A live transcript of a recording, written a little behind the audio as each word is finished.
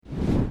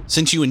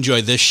Since you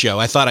enjoy this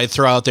show, I thought I'd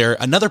throw out there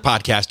another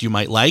podcast you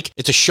might like.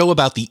 It's a show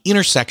about the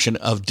intersection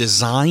of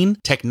design,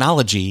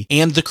 technology,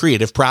 and the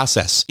creative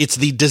process. It's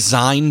the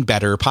Design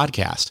Better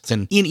podcast.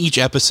 And in each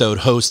episode,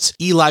 hosts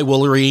Eli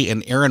Woolery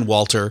and Aaron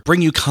Walter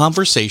bring you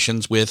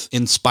conversations with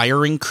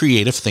inspiring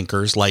creative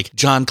thinkers like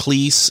John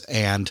Cleese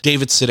and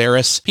David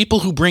Sedaris, people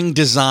who bring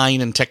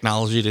design and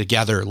technology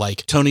together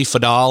like Tony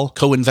Fadal,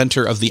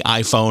 co-inventor of the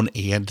iPhone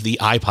and the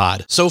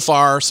iPod. So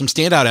far, some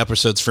standout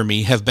episodes for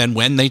me have been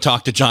when they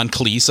talk to John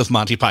Cleese of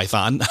Monty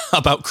Python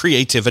about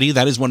creativity.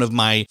 That is one of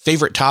my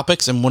favorite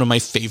topics and one of my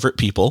favorite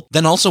people.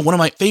 Then also one of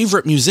my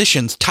favorite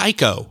musicians,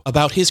 Tycho,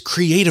 about his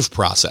creative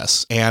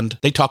process. And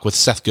they talk with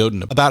Seth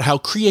Godin about how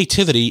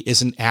creativity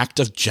is an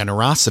act of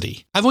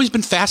generosity. I've always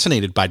been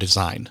fascinated by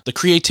design, the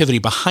creativity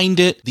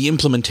behind it, the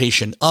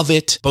implementation of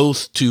it,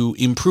 both to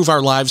improve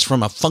our lives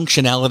from a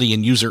functionality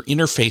and user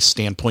interface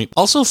standpoint,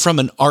 also from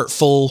an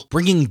artful,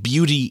 bringing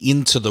beauty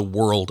into the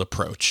world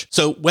approach.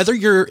 So whether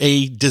you're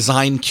a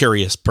design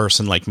curious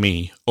person like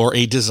me or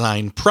a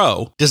design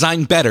pro,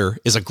 Design Better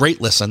is a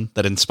great listen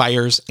that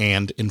inspires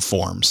and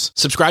informs.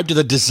 Subscribe to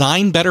the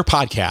Design Better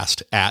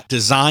podcast at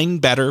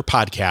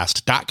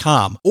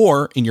designbetterpodcast.com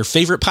or in your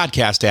favorite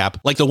podcast app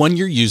like the one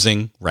you're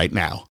using right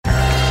now.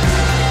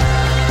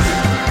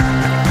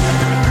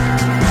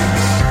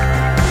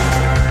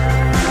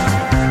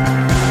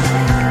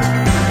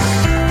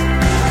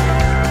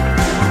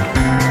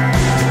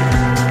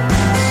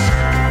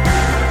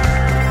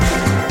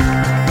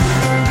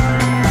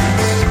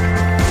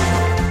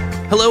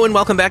 Hello and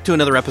welcome back to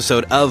another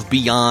episode of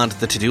Beyond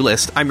the To-Do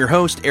List. I'm your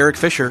host, Eric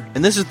Fisher,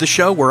 and this is the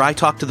show where I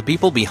talk to the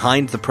people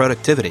behind the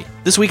productivity.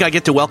 This week I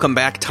get to welcome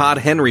back Todd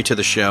Henry to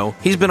the show.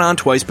 He's been on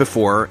twice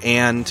before,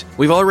 and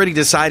we've already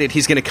decided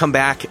he's going to come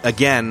back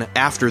again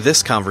after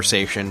this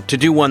conversation to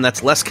do one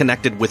that's less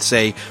connected with,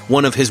 say,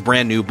 one of his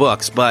brand new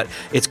books, but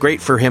it's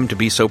great for him to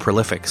be so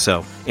prolific.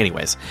 So,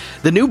 anyways,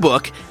 the new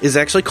book is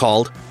actually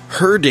called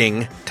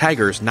Herding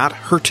Tigers, not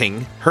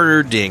hurting,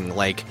 herding,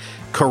 like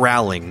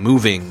corralling,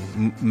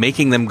 moving,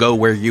 making them go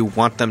where you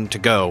want them to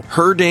go.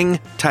 Herding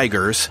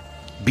Tigers,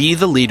 be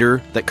the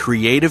leader that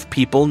creative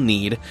people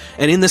need.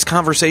 And in this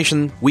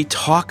conversation, we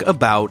talk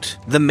about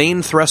the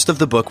main thrust of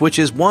the book, which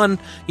is one,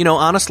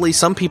 honestly,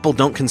 some people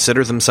don't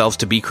consider themselves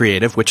to be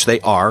creative, which they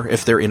are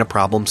if they're in a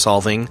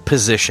problem-solving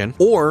position,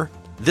 or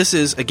this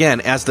is,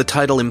 again, as the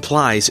title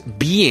implies,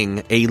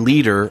 being a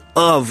leader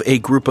of a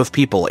group of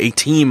people, a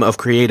team of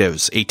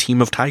creatives, a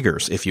team of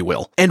tigers, if you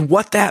will. And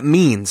what that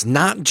means,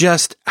 not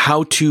just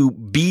how to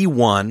be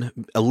one,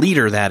 a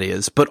leader that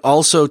is, but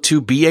also to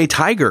be a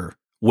tiger.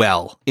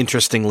 Well,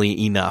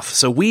 interestingly enough.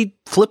 So we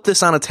flip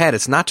this on its head.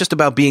 It's not just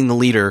about being the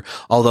leader,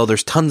 although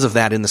there's tons of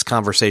that in this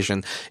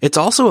conversation. It's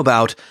also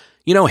about,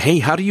 hey,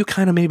 how do you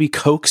kind of maybe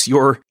coax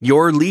your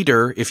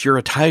leader, if you're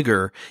a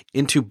tiger,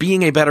 into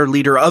being a better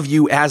leader of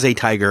you as a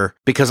tiger?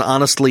 Because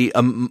honestly,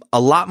 a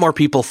lot more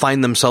people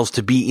find themselves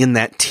to be in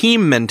that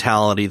team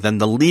mentality than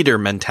the leader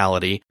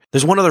mentality.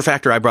 There's one other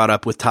factor I brought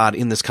up with Todd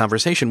in this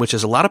conversation, which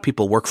is a lot of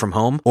people work from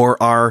home or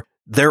are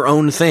their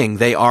own thing.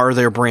 They are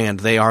their brand.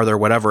 They are their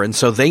whatever. And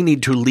so they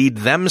need to lead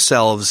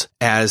themselves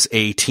as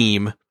a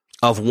team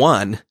of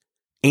one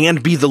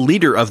and be the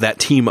leader of that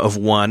team of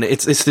one.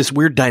 It's this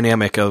weird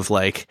dynamic of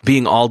like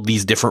being all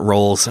these different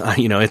roles.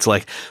 It's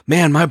like,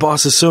 man, my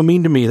boss is so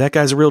mean to me. That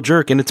guy's a real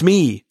jerk and it's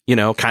me,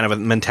 kind of a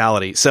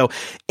mentality. So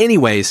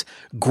anyways,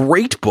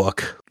 great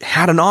book.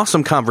 Had an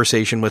awesome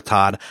conversation with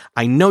Todd.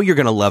 I know you're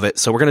going to love it.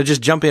 So we're going to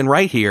just jump in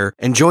right here.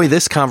 Enjoy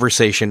this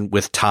conversation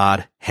with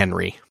Todd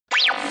Henry.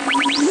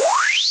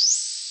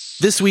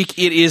 This week,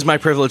 it is my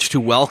privilege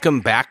to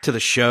welcome back to the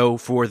show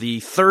for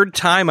the third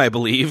time, I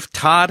believe,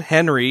 Todd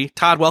Henry.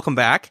 Todd, welcome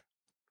back.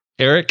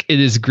 Eric, it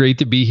is great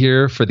to be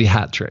here for the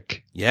hat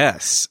trick.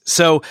 Yes.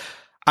 So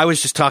I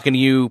was just talking to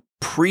you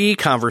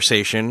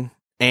pre-conversation,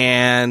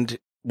 and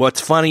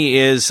what's funny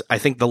is I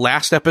think the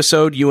last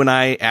episode, you and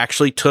I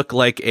actually took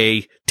like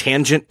a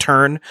tangent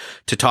turn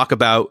to talk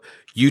about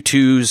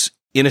U2's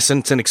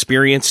Innocence and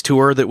Experience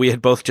tour that we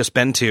had both just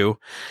been to.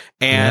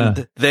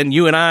 And then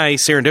you and I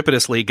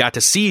serendipitously got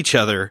to see each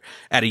other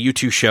at a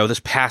U2 show this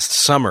past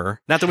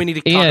summer. Not that we need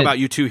to talk about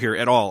U2 here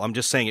at all. I'm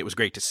just saying it was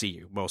great to see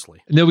you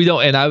mostly. No, we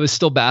don't. And I was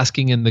still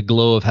basking in the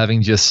glow of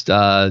having just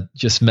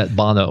met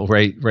Bono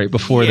right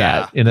before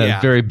that in a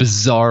very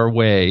bizarre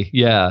way.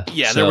 Yeah.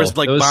 Yeah. So there was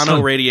like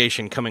Bono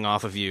radiation coming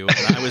off of you.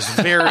 And I was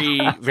very,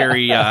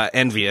 very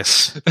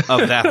envious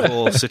of that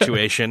whole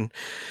situation.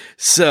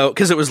 So,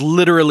 because it was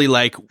literally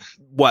like,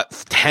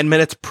 10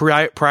 minutes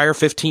prior,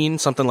 15,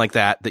 something like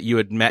that you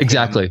had met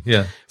exactly,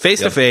 him face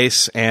to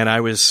face, and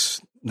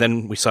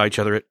then we saw each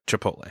other at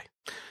Chipotle.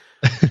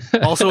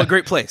 Also a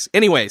great place.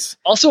 Anyways.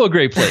 Also a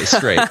great place.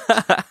 Great.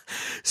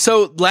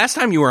 So last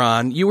time you were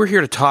on, you were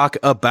here to talk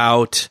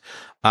about,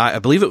 I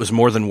believe it was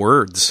More Than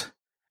Words.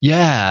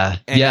 Yeah.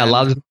 A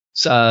lot of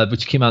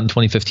which came out in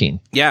 2015.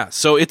 Yeah,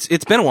 so it's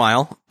been a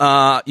while.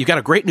 You've got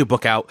a great new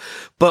book out,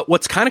 but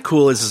what's kind of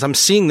cool is I'm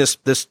seeing this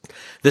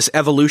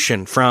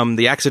evolution from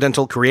The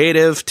Accidental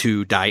Creative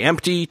to Die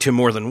Empty to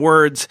More Than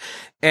Words,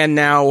 and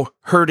now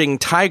Herding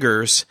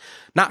Tigers.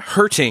 not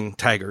hurting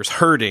tigers,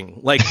 herding,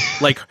 like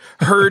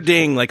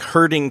herding, like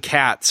herding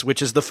cats,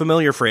 which is the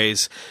familiar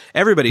phrase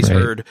everybody's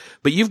heard.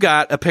 But you've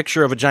got a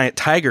picture of a giant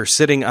tiger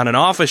sitting on an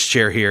office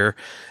chair here,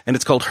 and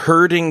it's called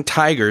Herding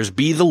Tigers,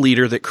 Be the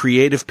Leader That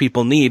Creative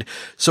People Need.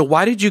 So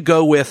why did you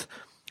go with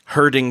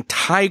herding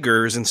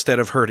tigers instead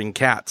of herding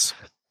cats?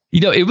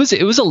 It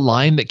was a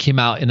line that came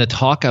out in a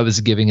talk I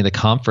was giving at a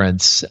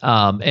conference.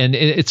 And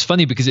it's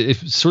funny because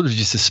it's sort of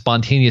just a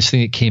spontaneous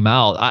thing that came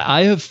out.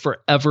 I have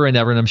forever and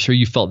ever, and I'm sure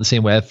you felt the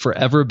same way, I've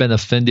forever been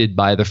offended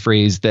by the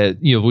phrase that,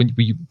 when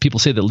people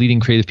say that leading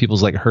creative people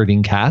is like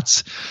herding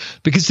cats,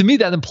 because to me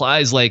that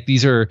implies like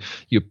these are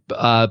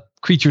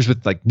creatures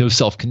with like no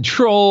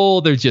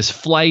self-control. They're just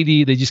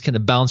flighty. They just kind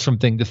of bounce from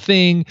thing to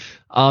thing.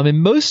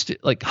 And most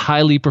like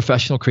highly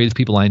professional creative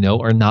people I know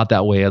are not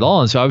that way at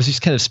all. And so I was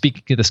just kind of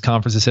speaking at this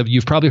conference and said,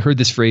 you've probably heard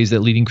this phrase that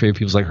leading creative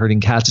people is like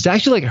herding cats. It's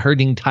actually like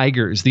herding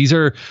tigers. These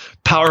are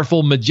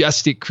powerful,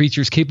 majestic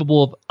creatures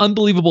capable of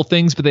unbelievable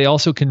things, but they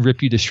also can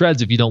rip you to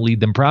shreds if you don't lead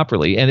them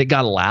properly. And it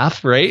got a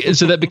laugh, right? And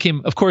so that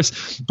became, of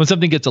course, when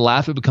something gets a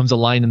laugh, it becomes a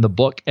line in the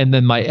book. And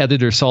then my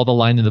editor saw the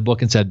line in the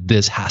book and said,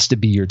 this has to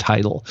be your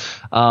title.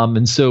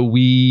 And so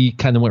we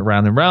kind of went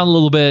round and round a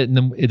little bit, and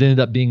then it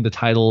ended up being the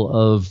title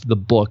of the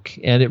book.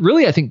 And it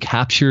really, I think,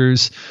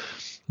 captures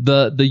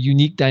the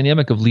unique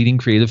dynamic of leading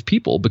creative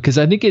people, because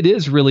I think it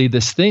is really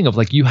this thing of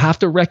like, you have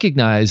to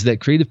recognize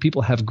that creative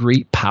people have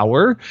great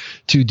power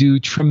to do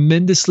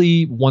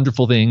tremendously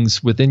wonderful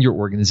things within your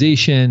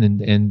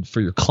organization and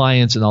for your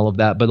clients and all of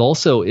that. But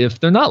also, if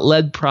they're not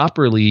led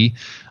properly,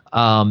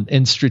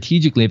 and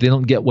strategically, if they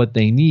don't get what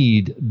they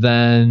need,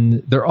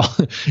 then they're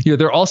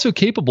also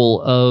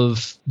capable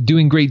of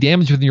doing great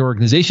damage within your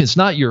organization. It's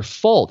not your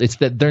fault. It's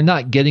that they're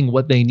not getting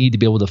what they need to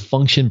be able to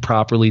function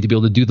properly, to be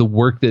able to do the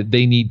work that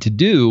they need to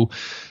do.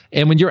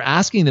 And when you're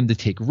asking them to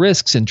take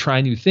risks and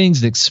try new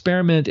things and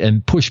experiment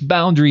and push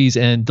boundaries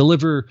and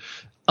deliver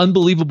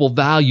unbelievable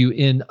value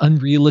in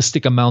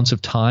unrealistic amounts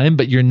of time,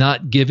 but you're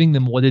not giving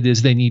them what it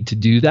is they need to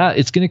do that,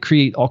 it's going to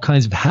create all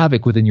kinds of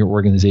havoc within your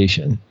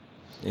organization.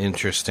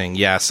 Interesting.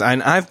 Yes.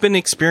 And I've been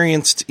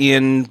experienced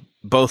in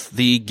both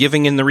the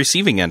giving and the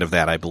receiving end of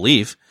that, I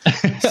believe.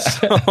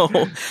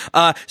 So,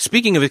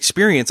 speaking of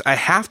experience, I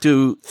have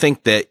to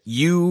think that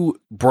you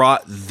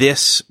brought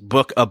this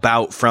book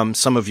about from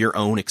some of your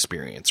own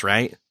experience,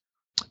 right?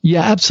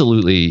 Yeah,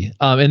 absolutely.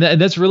 And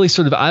that's really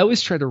sort of, I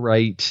always try to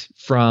write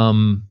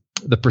from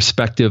the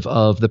perspective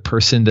of the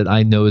person that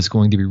I know is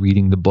going to be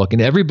reading the book.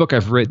 And every book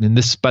I've written, and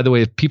this, by the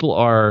way, if people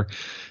are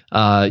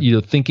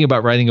thinking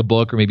about writing a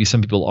book, or maybe some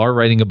people are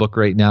writing a book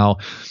right now,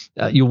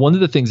 one of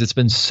the things that's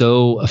been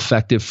so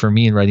effective for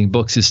me in writing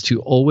books is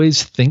to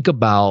always think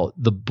about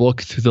the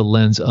book through the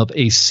lens of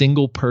a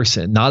single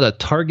person, not a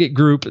target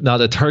group,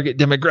 not a target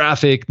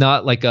demographic,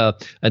 not like an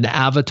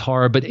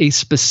avatar, but a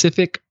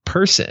specific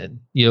person.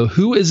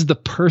 Who is the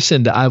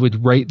person that I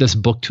would write this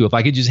book to? If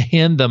I could just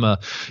hand them a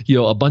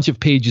bunch of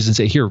pages and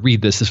say, here,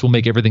 read this. This will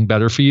make everything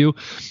better for you.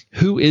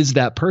 Who is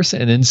that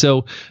person? And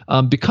so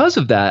because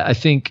of that, I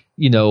think,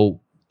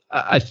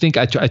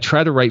 I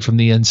try to write from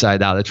the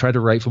inside out. I try to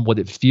write from what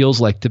it feels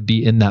like to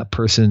be in that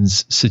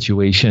person's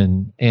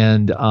situation.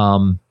 And,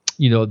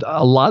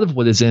 a lot of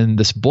what is in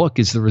this book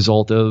is the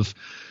result of,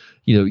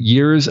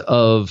 years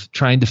of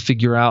trying to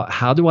figure out,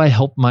 how do I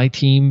help my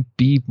team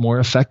be more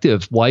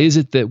effective? Why is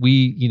it that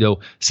we,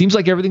 seems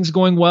like everything's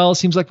going well,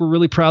 seems like we're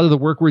really proud of the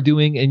work we're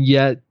doing, and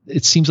yet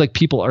it seems like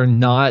people are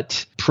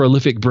not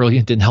prolific,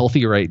 brilliant, and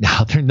healthy right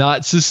now. They're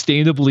not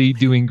sustainably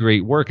doing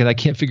great work, and I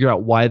can't figure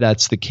out why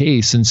that's the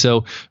case. And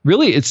so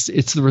really it's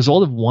the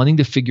result of wanting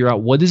to figure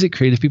out, what is it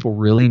creative people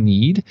really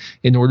need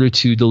in order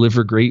to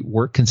deliver great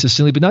work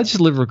consistently, but not just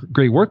deliver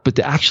great work, but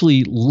to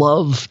actually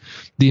love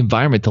the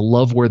environment, to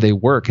love where they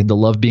work, and to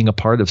love being a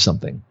part of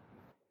something.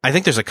 I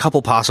think there's a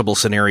couple possible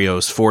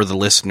scenarios for the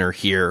listener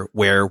here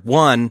where,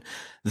 one,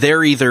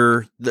 they're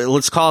either,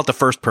 let's call it the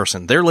first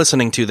person, they're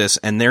listening to this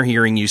and they're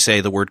hearing you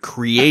say the word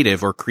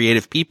creative or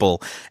creative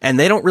people, and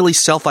they don't really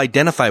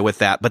self-identify with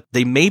that, but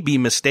they may be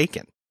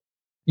mistaken.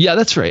 Yeah,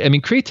 that's right. I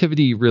mean,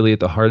 creativity really at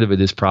the heart of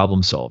it is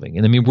problem solving.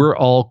 And I mean, we're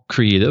all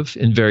creative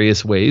in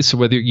various ways. So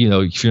whether,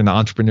 if you're an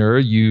entrepreneur,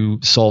 you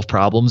solve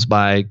problems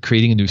by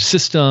creating a new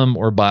system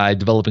or by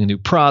developing a new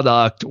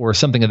product or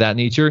something of that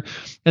nature.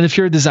 And if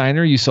you're a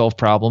designer, you solve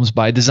problems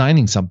by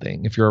designing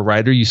something. If you're a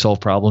writer, you solve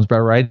problems by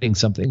writing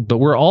something. But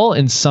we're all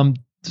in some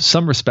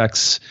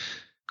respects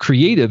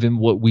creative in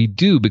what we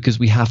do because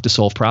we have to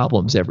solve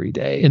problems every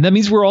day. And that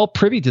means we're all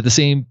privy to the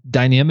same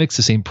dynamics,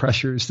 the same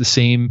pressures, the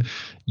same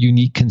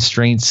unique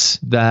constraints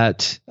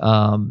that,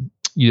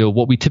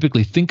 what we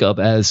typically think of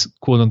as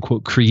quote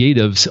unquote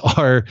creatives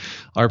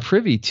are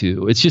privy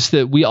to. It's just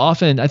that we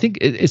often, I think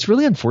it's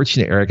really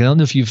unfortunate, Eric. I don't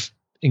know if you've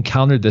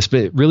encountered this, but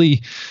it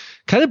really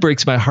kind of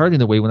breaks my heart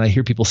in a way when I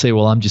hear people say,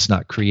 well, I'm just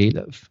not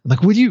creative. I'm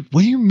like, what do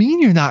you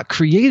mean you're not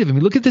creative? I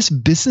mean, look at this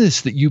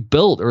business that you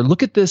built, or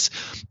look at this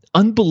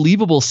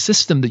unbelievable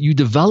system that you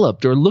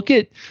developed. Or look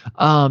at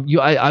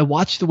I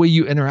watch the way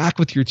you interact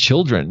with your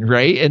children,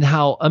 right? And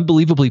how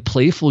unbelievably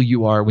playful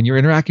you are when you're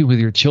interacting with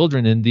your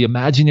children, and the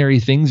imaginary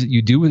things that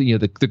you do with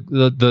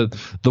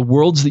the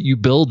worlds that you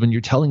build when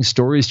you're telling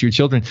stories to your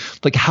children.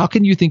 Like, how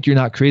can you think you're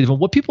not creative? And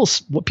what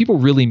people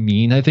really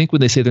mean, I think,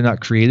 when they say they're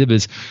not creative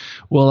is,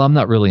 well, I'm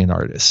not really an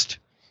artist,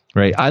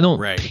 right? I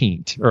don't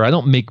paint, or I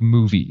don't make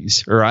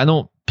movies, or I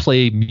don't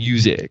play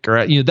music,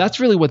 or that's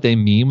really what they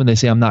mean when they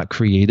say I'm not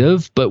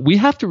creative. But we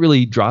have to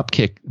really drop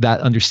kick that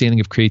understanding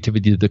of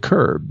creativity to the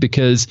curb,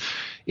 because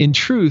in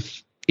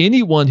truth,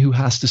 anyone who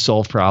has to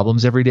solve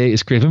problems every day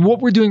is creative. And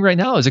what we're doing right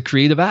now is a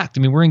creative act.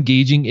 I mean, we're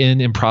engaging in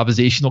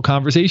improvisational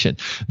conversation.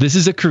 This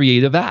is a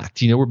creative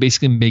act. We're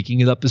basically making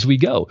it up as we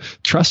go.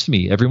 Trust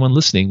me, everyone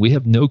listening, we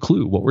have no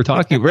clue what we're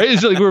talking about, right?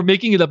 It's like we're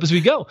making it up as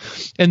we go.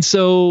 And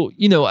so,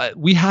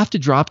 we have to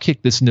drop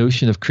kick this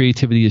notion of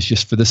creativity is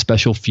just for the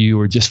special few,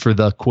 or just for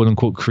the quote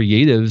unquote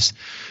creatives,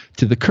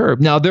 to the curb.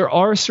 Now, there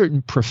are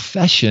certain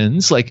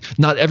professions, like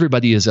not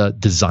everybody is a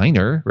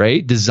designer,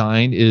 right?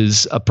 Design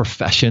is a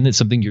profession. It's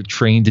something you're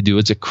trained to do.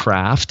 It's a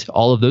craft,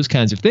 all of those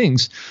kinds of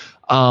things.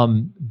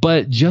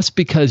 But just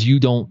because you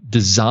don't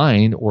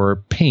design or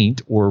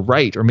paint or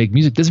write or make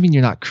music doesn't mean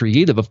you're not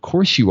creative. Of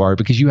course you are,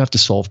 because you have to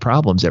solve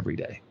problems every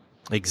day.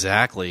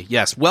 Exactly.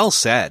 Yes. Well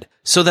said.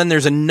 So then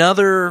there's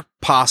another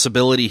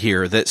possibility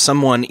here that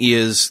someone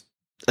is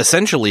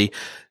essentially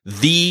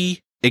the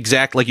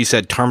exact, like you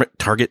said,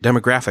 target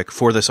demographic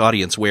for this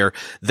audience, where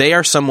they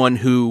are someone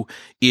who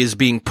is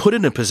being put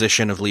in a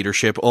position of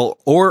leadership,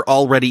 or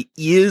already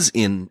is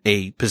in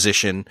a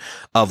position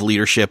of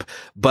leadership,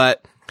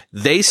 but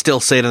they still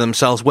say to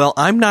themselves, well,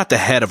 I'm not the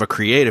head of a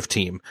creative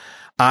team.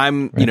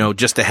 I'm,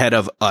 just the head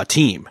of a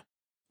team.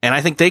 And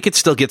I think they could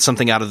still get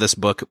something out of this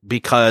book,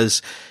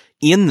 because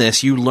in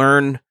this, you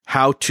learn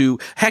how to,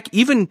 heck,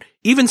 even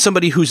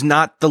somebody who's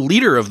not the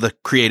leader of the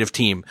creative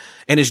team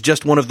and is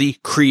just one of the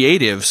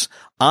creatives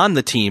on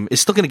the team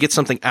is still going to get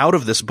something out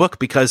of this book,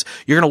 because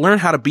you're going to learn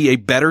how to be a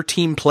better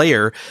team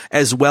player,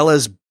 as well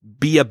as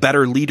be a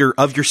better leader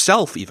of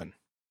yourself even.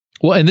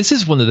 Well, and this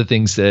is one of the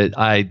things that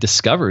I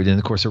discovered in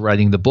the course of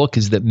writing the book,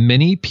 is that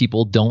many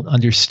people don't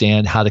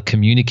understand how to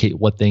communicate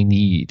what they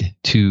need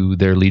to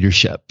their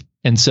leadership.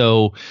 And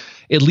so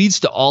it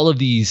leads to all of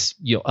these,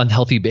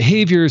 unhealthy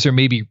behaviors, or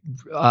maybe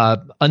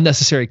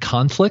unnecessary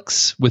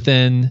conflicts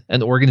within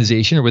an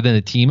organization or within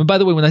a team. And by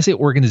the way, when I say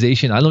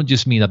organization, I don't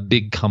just mean a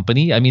big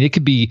company. I mean, it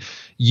could be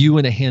you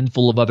and a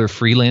handful of other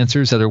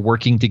freelancers that are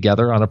working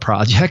together on a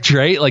project,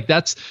 right? Like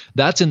that's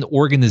an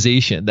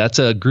organization. That's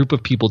a group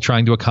of people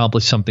trying to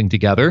accomplish something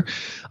together.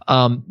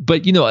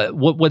 But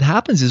what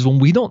happens is, when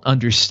we don't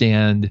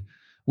understand,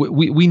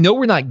 we know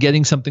we're not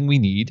getting something we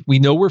need. We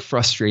know we're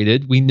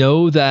frustrated. We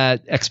know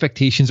that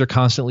expectations are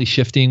constantly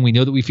shifting. We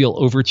know that we feel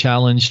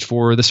over-challenged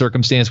for the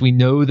circumstance. We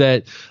know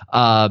that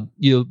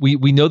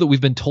we know that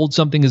we've been told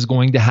something is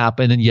going to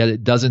happen, and yet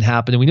it doesn't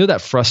happen. And we know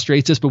that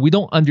frustrates us, but we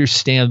don't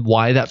understand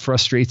why that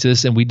frustrates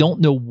us, and we don't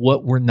know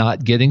what we're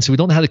not getting. So we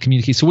don't know how to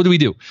communicate. So what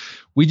do?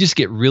 We just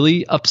get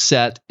really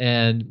upset,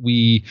 and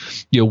we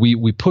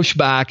push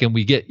back, and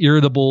we get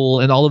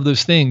irritable and all of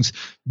those things,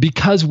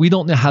 because we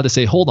don't know how to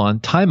say, hold on,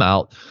 time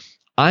out.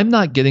 I'm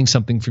not getting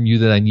something from you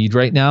that I need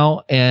right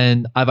now,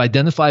 and I've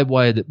identified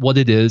what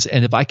it is,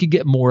 and if I could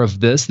get more of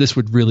this, this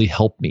would really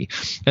help me.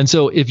 And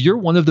so if you're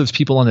one of those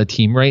people on a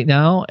team right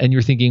now, and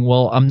you're thinking,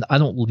 well, I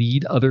don't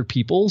lead other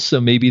people, so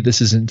maybe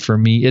this isn't for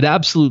me, it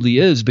absolutely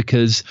is,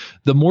 because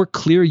the more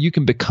clear you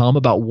can become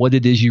about what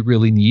it is you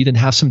really need, and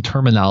have some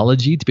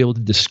terminology to be able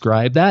to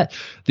describe that,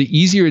 the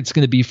easier it's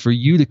going to be for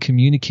you to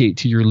communicate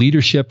to your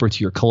leadership or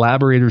to your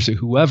collaborators or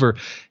whoever,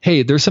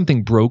 hey, there's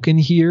something broken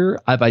here.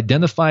 I've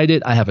identified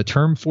it. I have a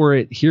term for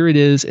it. Here it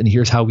is, and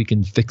here's how we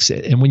can fix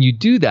it. And when you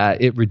do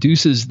that, it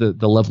reduces the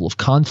level of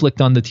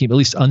conflict on the team, at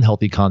least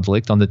unhealthy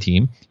conflict on the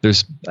team.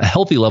 There's a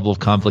healthy level of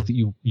conflict that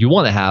you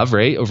want to have,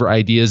 right, over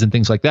ideas and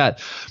things like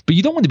that. But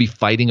you don't want to be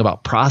fighting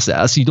about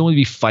process. You don't want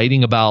to be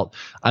fighting about,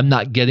 I'm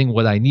not getting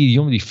what I need. You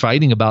don't want to be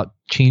fighting about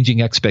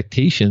changing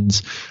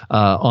expectations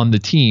on the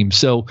team.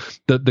 So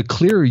the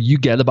clearer you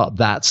get about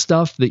that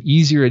stuff, the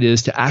easier it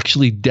is to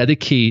actually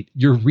dedicate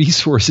your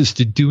resources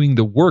to doing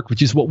the work,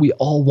 which is what we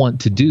all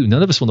want to do.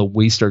 None of us want to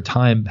waste our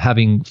time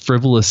having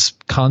frivolous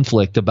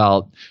conflict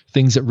about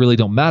things that really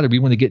don't matter. We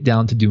want to get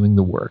down to doing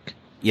the work.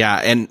 Yeah,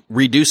 and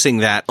reducing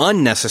that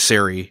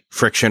unnecessary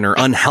friction or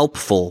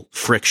unhelpful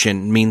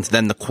friction means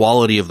then the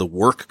quality of the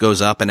work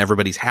goes up and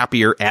everybody's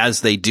happier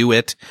as they do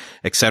it,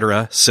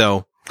 etc.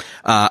 So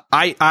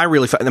I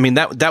really,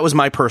 that was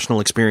my personal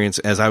experience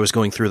as I was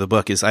going through the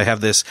book. Is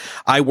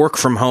I work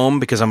from home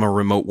because I'm a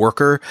remote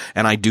worker,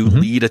 and I do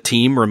lead a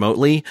team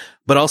remotely,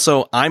 but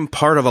also I'm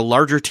part of a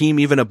larger team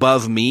even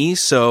above me.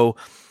 So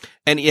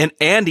And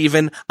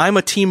even I'm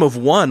a team of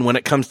one when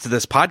it comes to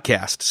this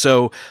podcast.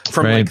 So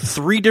from Right. like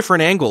 3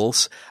 different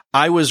angles,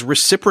 I was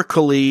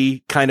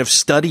reciprocally kind of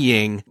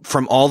studying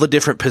from all the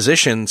different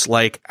positions,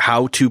 like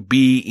how to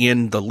be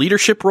in the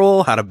leadership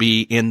role, how to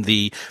be in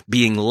the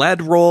being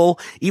led role,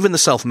 even the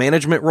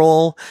self-management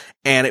role.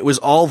 And it was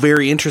all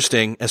very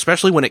interesting,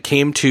 especially when it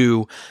came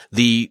to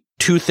the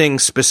 2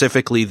 things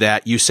specifically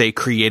that you say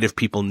creative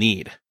people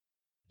need.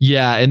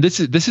 Yeah, and this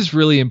is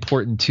really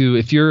important too.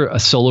 If you're a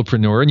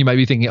solopreneur and you might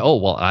be thinking, "Oh,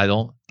 well, I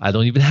don't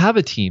even have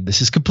a team.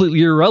 This is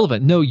completely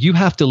irrelevant." No, you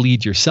have to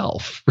lead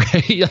yourself,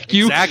 right? Like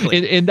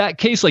Exactly. In that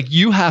case, like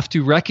you have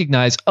to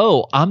recognize,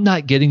 "Oh, I'm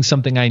not getting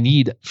something I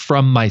need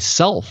from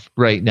myself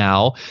right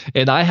now,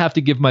 and I have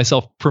to give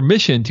myself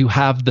permission to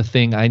have the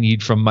thing I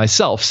need from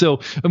myself."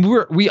 So, and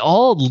we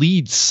all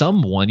lead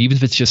someone, even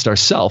if it's just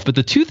ourselves. But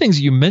the 2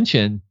 things you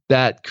mentioned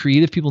that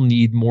creative people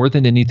need more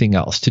than anything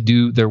else to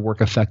do their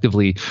work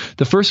effectively.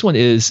 The first one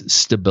is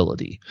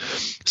stability.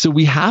 So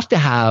we have to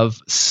have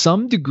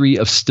some degree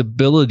of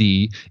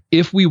stability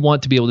if we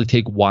want to be able to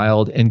take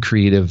wild and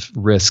creative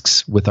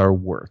risks with our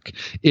work.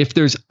 If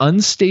there's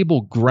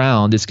unstable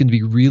ground, it's going to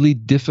be really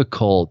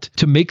difficult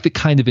to make the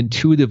kind of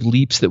intuitive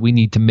leaps that we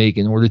need to make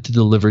in order to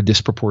deliver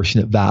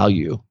disproportionate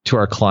value to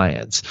our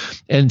clients.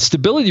 And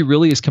stability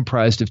really is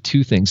comprised of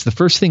 2 things. The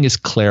first thing is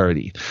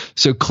clarity.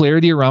 So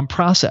clarity around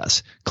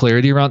process,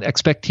 clarity around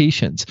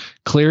expectations,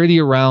 clarity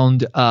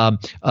around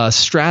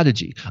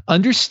strategy,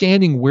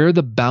 understanding where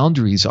the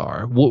boundaries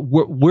are.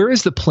 Where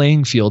is the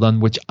playing field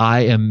on which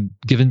I am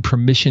given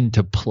permission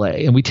to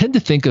play? And we tend to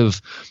think of,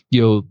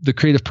 the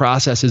creative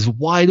process as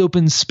wide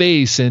open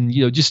space and,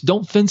 just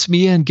don't fence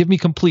me in, give me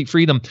complete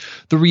freedom.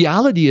 The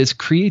reality is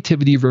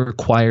creativity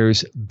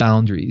requires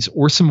boundaries.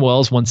 Orson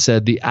Welles once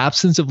said, "The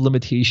absence of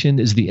limitation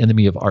is the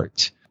enemy of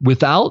art."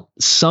 Without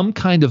some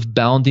kind of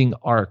bounding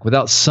arc,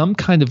 without some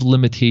kind of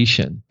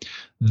limitation,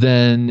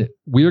 then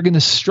we are going to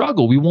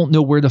struggle. We won't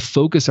know where to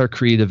focus our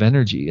creative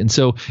energy. And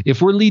so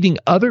if we're leading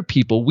other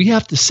people, we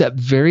have to set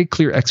very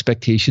clear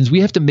expectations.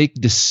 We have to make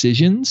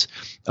decisions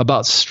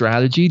about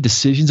strategy,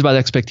 decisions about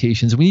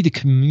expectations. We need to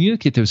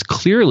communicate those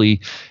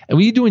clearly. And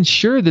we need to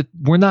ensure that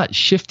we're not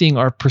shifting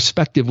our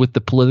perspective with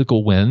the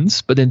political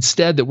winds, but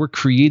instead that we're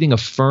creating a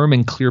firm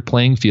and clear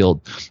playing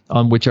field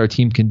on which our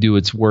team can do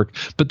its work.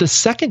 But the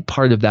second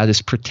part of that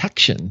is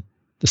protection.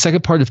 The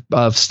second part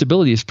of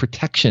stability is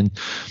protection.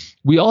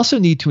 We also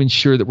need to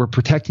ensure that we're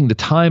protecting the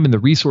time and the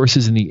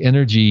resources and the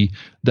energy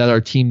that our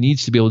team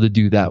needs to be able to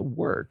do that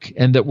work,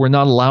 and that we're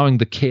not allowing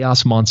the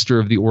chaos monster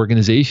of the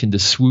organization to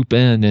swoop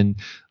in and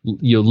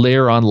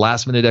layer on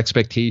last minute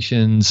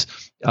expectations,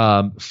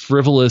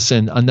 frivolous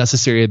and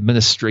unnecessary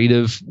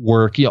administrative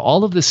work,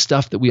 all of this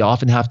stuff that we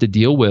often have to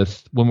deal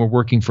with when we're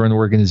working for an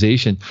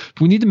organization.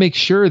 We need to make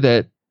sure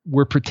that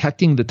we're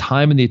protecting the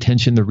time and the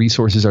attention, the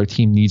resources our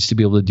team needs to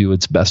be able to do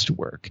its best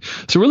work.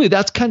 So really,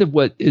 that's kind of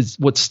what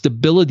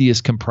stability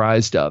is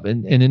comprised of.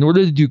 And in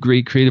order to do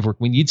great creative work,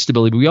 we need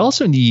stability, but we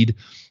also need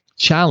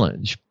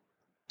challenge.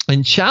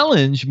 And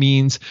challenge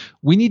means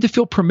we need to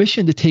feel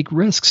permission to take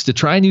risks, to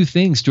try new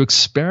things, to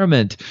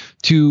experiment,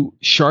 to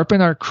sharpen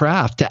our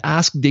craft, to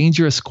ask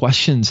dangerous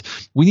questions.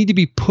 We need to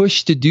be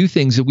pushed to do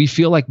things that we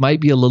feel like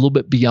might be a little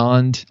bit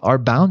beyond our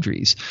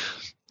boundaries.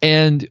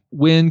 And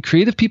when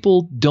creative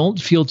people don't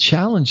feel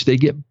challenged, they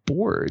get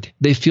bored.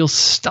 They feel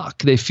stuck.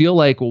 They feel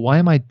like, well, why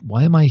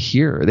am I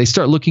here? They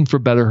start looking for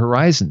better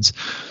horizons.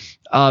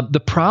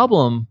 The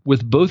problem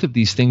with both of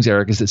these things,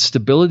 Eric, is that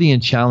stability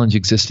and challenge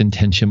exist in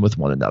tension with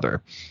one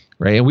another.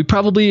 Right. And we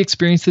probably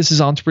experience this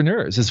as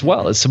entrepreneurs as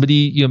well, as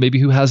somebody,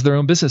 maybe who has their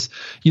own business.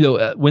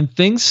 When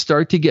things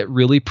start to get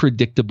really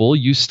predictable,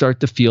 you start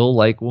to feel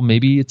like, well,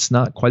 maybe it's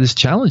not quite as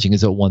challenging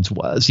as it once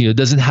was. It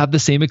doesn't have the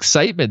same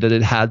excitement that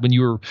it had when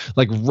you were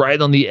like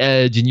right on the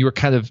edge and you were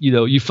kind of,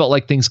 you felt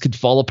like things could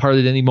fall apart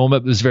at any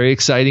moment. It was very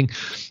exciting.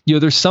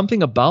 There's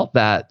something about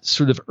that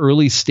sort of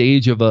early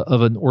stage of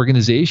an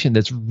organization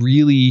that's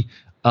really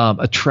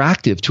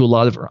attractive to a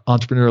lot of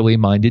entrepreneurially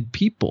minded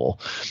people.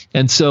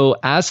 And so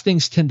as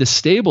things tend to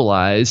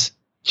stabilize,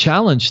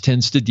 challenge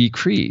tends to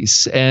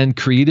decrease and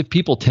creative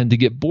people tend to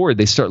get bored.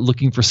 They start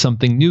looking for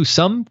something new.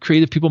 Some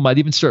creative people might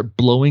even start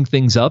blowing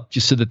things up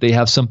just so that they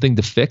have something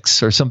to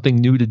fix or something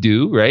new to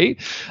do, right?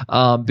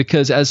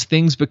 Because as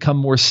things become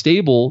more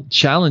stable,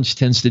 challenge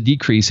tends to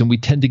decrease and we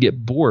tend to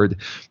get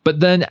bored. But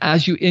then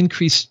as you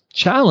increase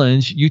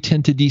challenge, you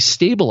tend to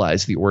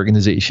destabilize the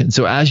organization.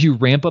 So as you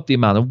ramp up the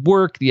amount of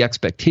work, the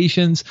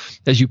expectations,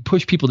 as you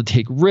push people to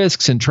take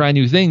risks and try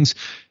new things,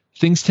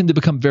 things tend to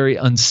become very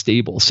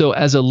unstable. So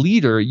as a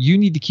leader, you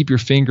need to keep your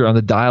finger on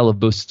the dial of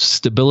both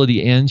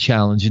stability and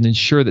challenge and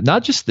ensure that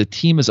not just the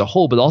team as a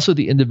whole, but also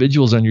the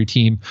individuals on your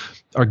team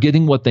are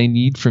getting what they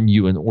need from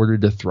you in order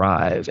to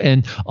thrive.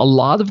 And a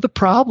lot of the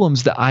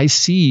problems that I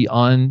see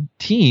on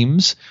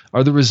teams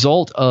are the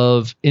result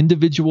of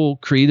individual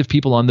creative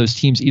people on those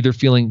teams either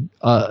feeling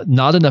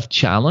not enough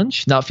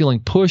challenge, not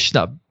feeling pushed,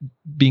 not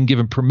being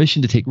given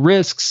permission to take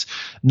risks,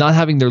 not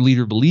having their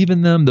leader believe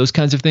in them, those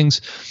kinds of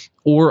things,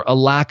 or a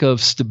lack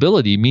of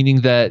stability,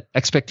 meaning that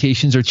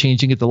expectations are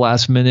changing at the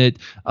last minute.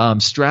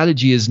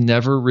 Strategy is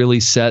never really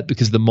set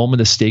because the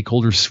moment a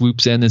stakeholder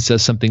swoops in and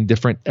says something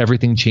different,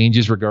 everything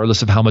changes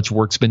regardless of how much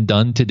work's been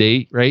done to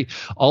date, right?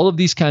 All of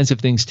these kinds of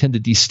things tend to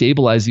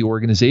destabilize the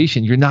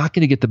organization. You're not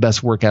going to get the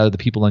best work out of the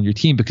people on your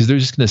team because they're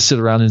just going to sit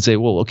around and say,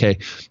 well, okay,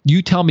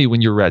 you tell me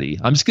when you're ready.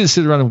 I'm just going to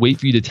sit around and wait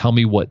for you to tell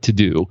me what to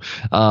do,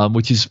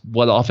 which is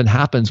what often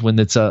happens when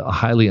it's a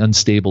highly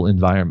unstable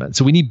environment.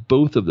 So we need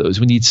both of those.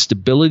 We need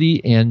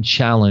stability and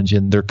challenge,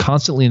 and they're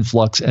constantly in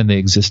flux and they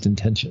exist in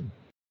tension.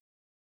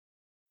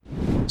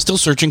 Still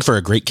searching for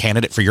a great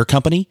candidate for your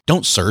company?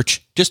 Don't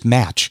search, just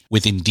match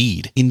with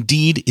Indeed.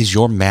 Indeed is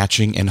your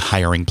matching and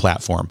hiring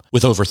platform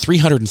with over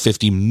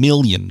 350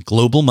 million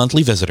global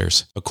monthly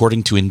visitors,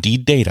 according to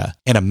Indeed data,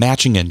 and a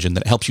matching engine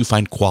that helps you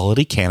find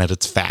quality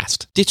candidates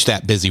fast. Ditch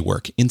that busy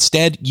work.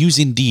 Instead, use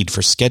Indeed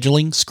for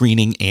scheduling,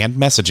 screening, and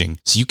messaging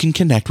so you can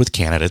connect with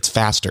candidates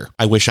faster.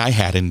 I wish I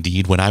had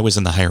Indeed when I was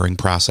in the hiring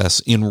process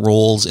in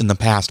roles in the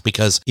past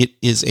because it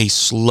is a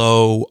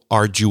slow,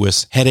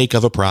 arduous headache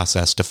of a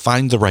process to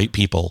find the right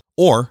people.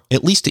 Or,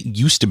 at least it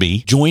used to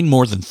be, join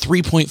more than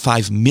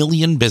 3.5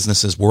 million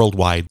businesses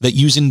worldwide that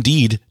use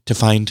Indeed to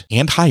find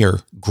and hire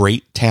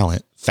great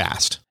talent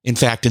fast. In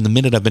fact, in the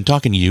minute I've been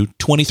talking to you,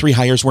 23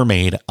 hires were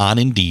made on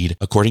Indeed,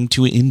 according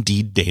to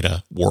Indeed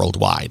data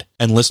worldwide.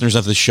 And listeners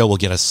of this show will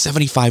get a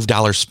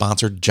 $75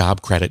 sponsored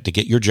job credit to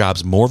get your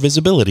jobs more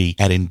visibility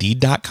at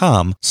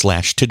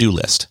Indeed.com/to-do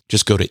list.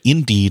 Just go to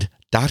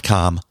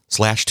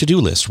Indeed.com/to-do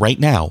list right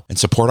now and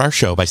support our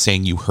show by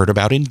saying you heard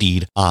about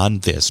Indeed on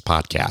this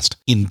podcast.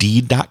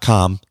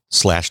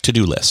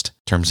 Indeed.com/to-do list.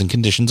 Terms and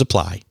conditions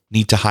apply.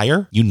 Need to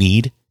hire? You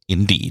need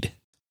Indeed.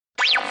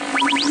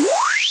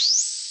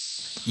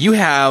 You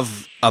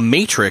have a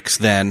matrix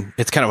then.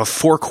 It's kind of a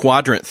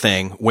 4-quadrant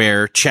thing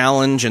where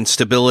challenge and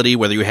stability,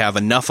 whether you have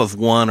enough of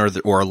one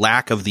or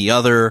lack of the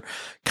other,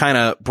 kind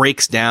of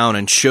breaks down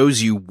and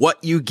shows you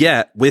what you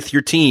get with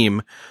your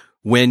team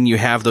when you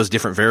have those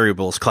different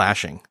variables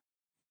clashing.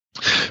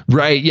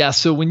 Right. Yeah.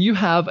 So when you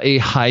have a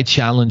high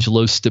challenge,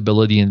 low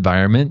stability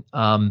environment,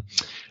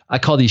 I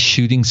call these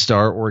shooting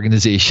star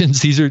organizations.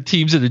 These are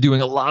teams that are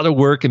doing a lot of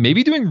work and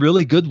maybe doing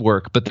really good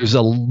work, but there's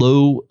a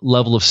low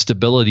level of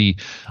stability.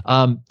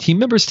 Team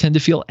members tend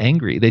to feel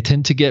angry. They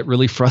tend to get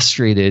really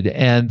frustrated,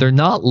 and they're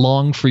not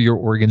long for your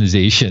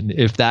organization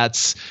if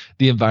that's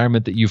the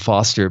environment that you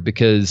foster.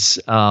 Because,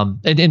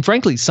 and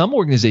frankly, some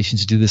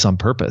organizations do this on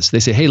purpose. They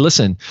say, hey,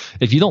 listen,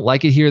 if you don't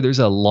like it here, there's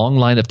a long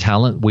line of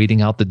talent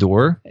waiting out the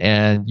door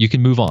and you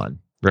can move on.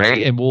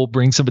 Right. And we'll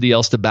bring somebody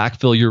else to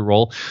backfill your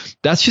role.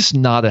 That's just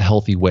not a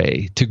healthy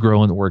way to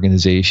grow an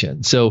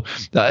organization. So,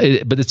 but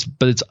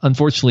it's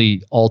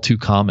unfortunately all too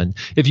common.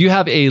 If you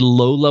have a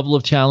low level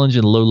of challenge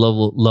and low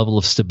level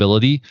of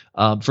stability,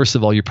 first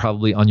of all, you're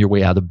probably on your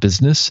way out of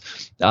business.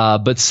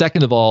 But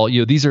second of all,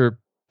 these are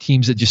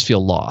teams that just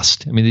feel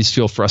lost. I mean, they just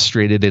feel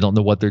frustrated. They don't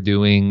know what they're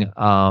doing.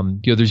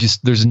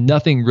 There's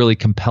nothing really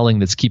compelling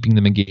that's keeping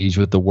them engaged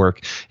with the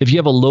work. If you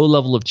have a low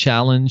level of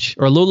challenge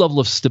or a low level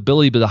of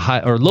stability, but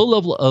low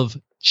level of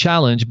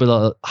challenge, but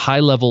a high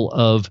level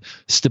of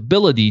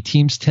stability,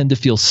 teams tend to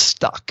feel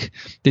stuck.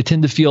 They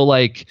tend to feel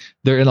like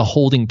they're in a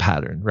holding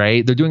pattern,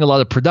 right? They're doing a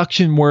lot of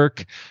production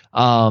work.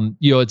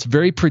 It's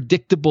very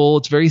predictable.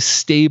 It's very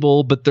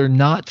stable, but they're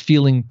not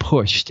feeling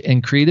pushed.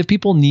 And creative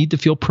people need to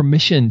feel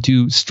permission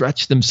to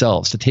stretch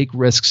themselves, to take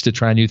risks, to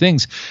try new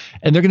things.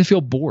 And they're going to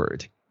feel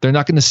bored. They're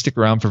not going to stick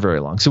around for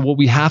very long. So what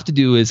we have to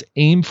do is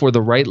aim for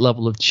the right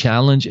level of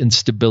challenge and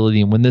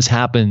stability. And when this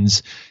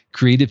happens,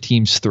 creative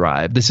teams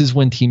thrive. This is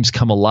when teams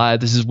come alive.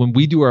 This is when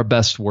we do our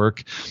best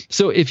work.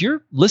 So if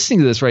you're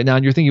listening to this right now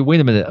and you're thinking, wait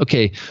a minute,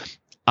 okay,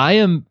 I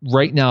am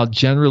right now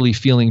generally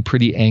feeling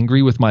pretty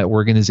angry with my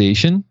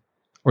organization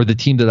or the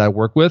team that I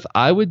work with,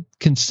 I would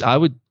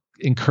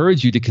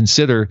encourage you to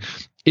consider,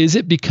 is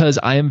it because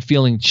I am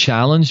feeling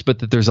challenged, but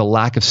that there's a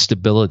lack of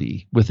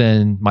stability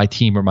within my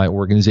team or my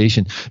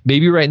organization?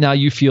 Maybe right now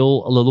you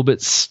feel a little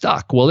bit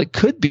stuck. Well, it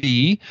could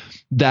be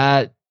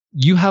that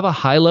you have a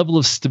high level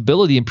of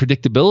stability and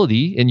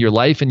predictability in your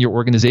life and your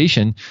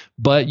organization,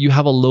 but you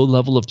have a low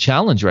level of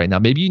challenge right now.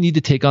 Maybe you need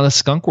to take on a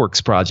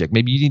skunkworks project.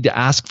 Maybe you need to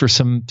ask for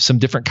some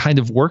different kind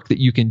of work that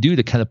you can do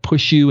to kind of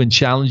push you and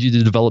challenge you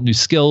to develop new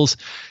skills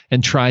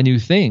and try new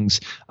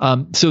things.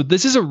 So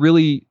this is a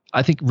really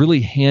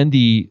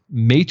handy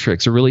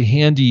matrix, a really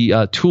handy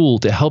tool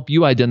to help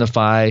you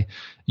identify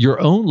your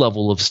own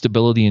level of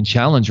stability and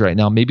challenge right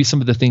now. Maybe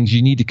some of the things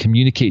you need to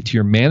communicate to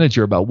your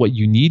manager about what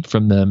you need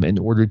from them in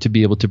order to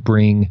be able to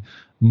bring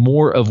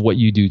more of what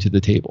you do to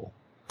the table.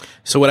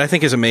 So what I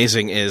think is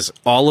amazing is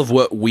all of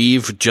what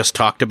we've just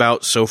talked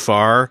about so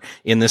far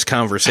in this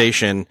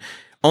conversation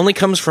only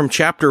comes from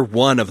chapter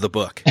 1 of the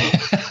book.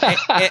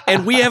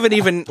 and we haven't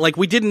even,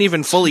 we didn't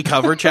even fully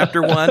cover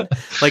chapter 1.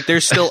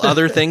 There's still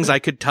other things I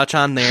could touch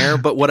on there.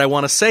 But what I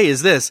want to say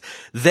is this.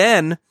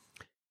 Then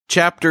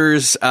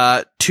chapters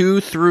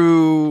 2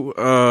 through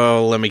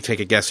let me take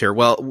a guess here.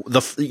 Well,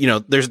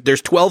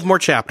 there's 12 more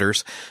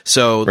chapters.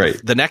 So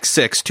right. The next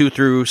 6, 2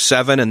 through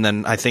 7, and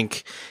then I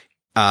think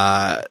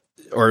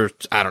or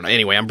I don't know.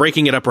 Anyway, I'm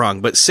breaking it up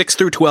wrong, but 6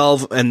 through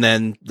 12 and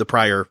then the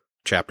prior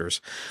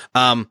chapters.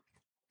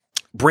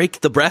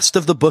 Break the rest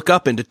of the book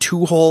up into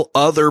 2 whole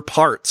other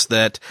parts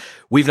that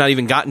we've not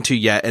even gotten to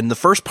yet. And the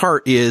first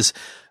part is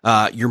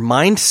your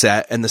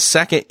mindset, and the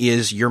second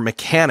is your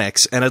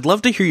mechanics. And I'd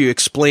love to hear you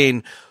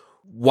explain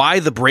why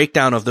the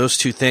breakdown of those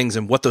 2 things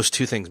and what those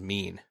 2 things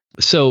mean.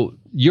 So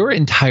your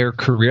entire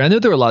career, I know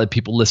there are a lot of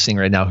people listening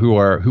right now who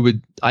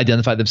would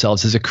identify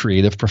themselves as a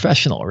creative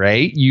professional,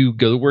 right? You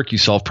go to work, you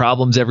solve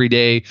problems every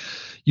day.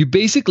 You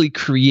basically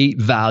create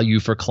value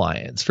for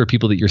clients, for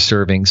people that you're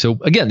serving. So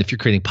again, if you're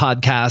creating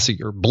podcasts or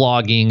you're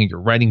blogging or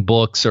you're writing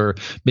books, or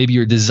maybe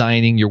you're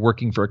designing, you're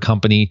working for a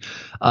company,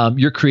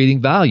 you're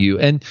creating value.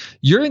 And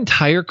your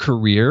entire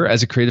career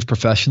as a creative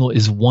professional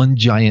is one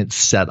giant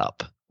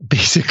setup.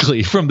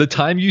 Basically, from the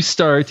time you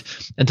start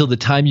until the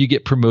time you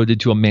get promoted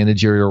to a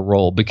managerial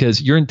role,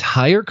 because your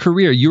entire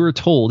career, you were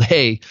told,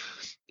 hey,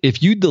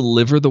 if you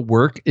deliver the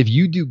work, if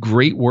you do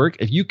great work,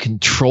 if you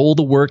control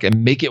the work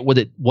and make it what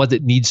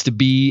it needs to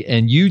be,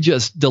 and you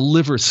just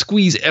deliver,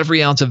 squeeze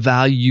every ounce of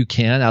value you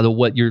can out of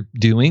what you're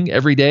doing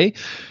every day,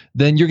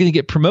 then you're going to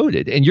get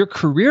promoted. And your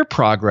career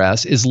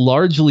progress is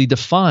largely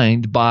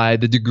defined by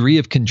the degree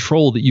of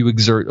control that you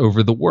exert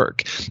over the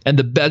work. And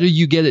the better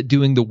you get at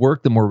doing the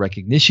work, the more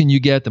recognition you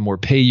get, the more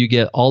pay you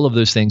get, all of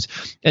those things.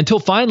 Until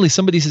finally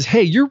somebody says,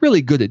 hey, you're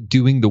really good at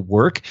doing the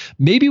work.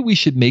 Maybe we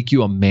should make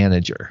you a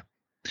manager.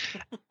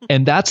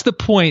 And that's the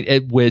point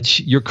at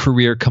which your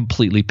career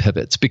completely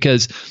pivots.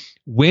 Because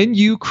when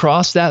you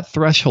cross that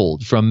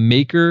threshold from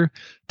maker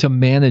to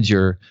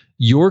manager,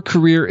 your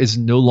career is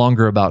no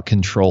longer about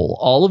control.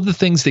 All of the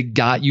things that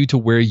got you to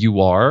where you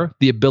are,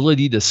 the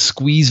ability to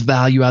squeeze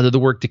value out of the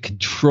work, to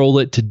control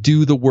it, to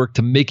do the work,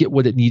 to make it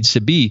what it needs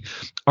to be,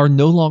 are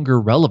no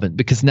longer relevant,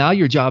 because now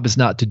your job is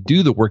not to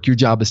do the work. Your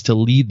job is to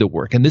lead the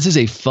work. And this is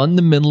a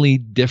fundamentally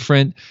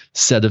different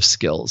set of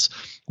skills,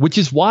 which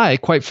is why,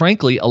 quite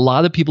frankly, a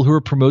lot of people who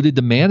are promoted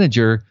to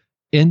manager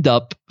end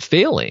up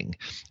failing.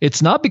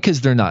 It's not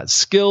because they're not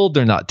skilled,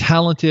 they're not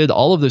talented,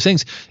 all of those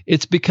things.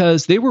 It's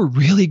because they were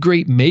really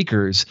great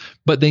makers,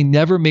 but they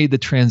never made the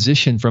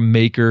transition from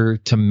maker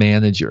to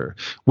manager,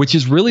 which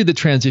is really the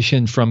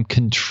transition from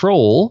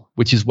control,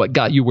 which is what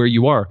got you where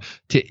you are,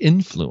 to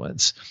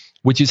influence,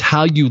 which is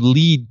how you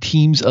lead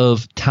teams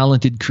of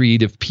talented,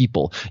 creative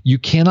people. You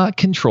cannot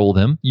control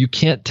them. You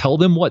can't tell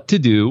them what to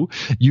do.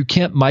 You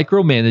can't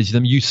micromanage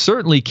them. You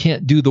certainly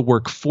can't do the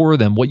work for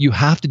them. What you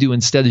have to do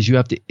instead is you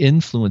have to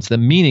influence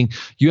them, meaning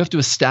you have to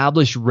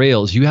establish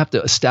rails. You have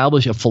to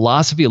establish a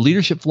philosophy, a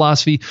leadership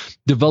philosophy,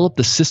 develop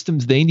the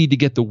systems they need to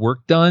get the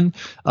work done,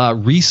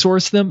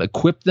 resource them,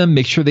 equip them,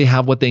 make sure they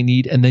have what they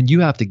need, and then you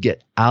have to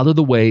get out of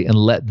the way and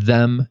let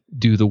them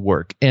do the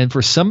work. And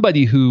for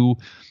somebody who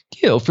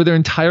for their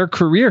entire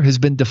career has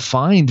been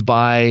defined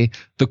by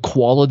the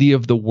quality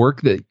of the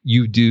work that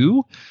you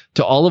do,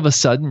 to all of a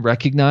sudden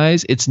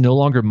recognize it's no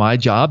longer my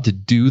job to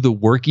do the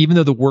work, even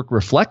though the work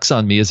reflects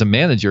on me as a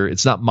manager,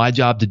 it's not my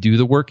job to do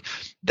the work.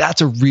 That's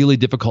a really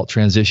difficult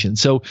transition.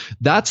 So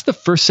that's the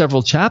first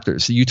several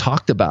chapters that you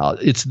talked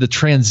about. It's the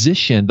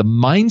transition, the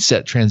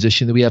mindset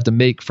transition that we have to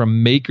make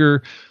from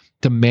maker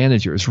to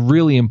manager is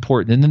really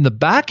important. And then the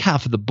back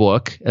half of the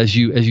book, as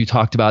you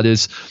talked about,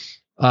 is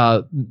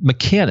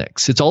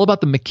mechanics. It's all about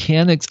the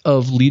mechanics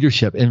of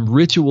leadership and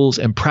rituals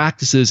and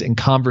practices and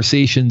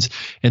conversations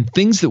and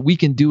things that we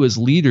can do as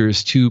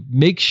leaders to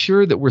make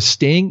sure that we're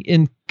staying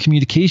in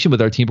communication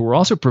with our team, but we're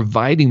also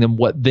providing them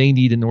what they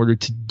need in order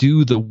to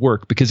do the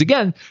work. Because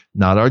again,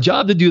 not our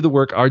job to do the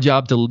work, our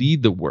job to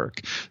lead the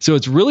work. So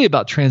it's really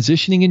about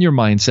transitioning in your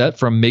mindset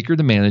from maker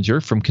to manager,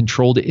 from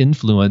control to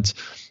influence,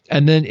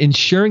 and then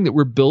ensuring that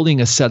we're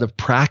building a set of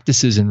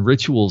practices and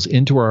rituals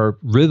into our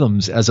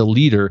rhythms as a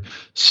leader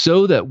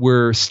so that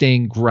we're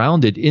staying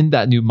grounded in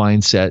that new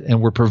mindset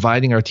and we're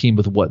providing our team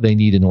with what they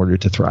need in order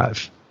to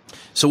thrive.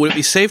 So would it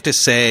be safe to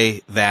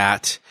say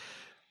that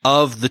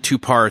of the 2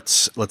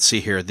 parts, let's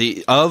see here,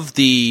 the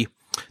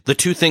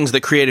 2 things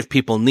that creative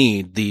people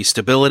need, the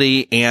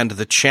stability and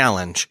the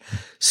challenge,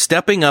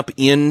 stepping up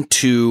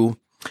into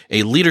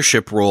a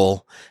leadership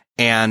role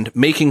and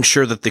making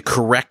sure that the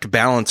correct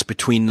balance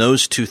between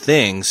those 2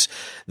 things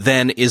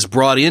then is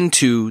brought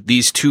into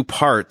these 2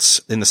 parts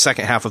in the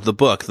second half of the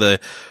book,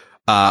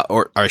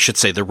 or I should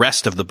say the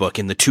rest of the book,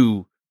 in the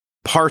 2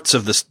 parts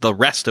of the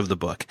rest of the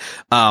book,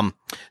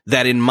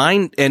 that in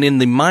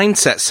the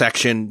mindset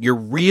section, you're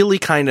really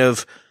kind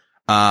of,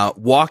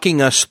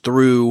 walking us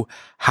through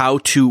how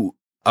to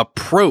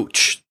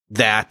approach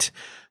that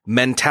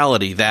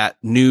mentality, that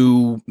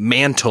new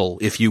mantle,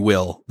 if you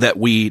will, that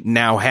we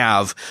now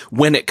have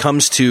when it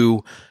comes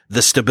to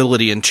the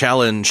stability and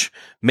challenge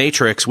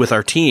matrix with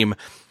our team.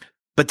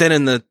 But then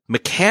in the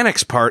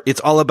mechanics part, it's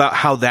all about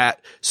how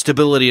that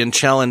stability and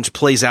challenge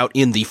plays out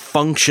in the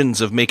functions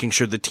of making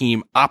sure the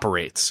team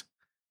operates.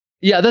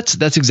 Yeah,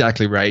 that's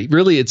exactly right.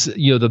 Really, it's,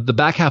 the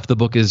back half of the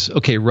book is,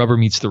 okay, rubber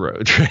meets the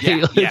road, right?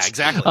 Yeah,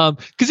 exactly.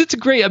 Because it's a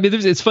great. I mean,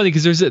 it's funny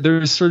because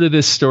there's sort of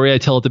this story I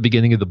tell at the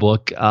beginning of the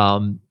book,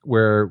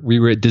 where we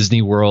were at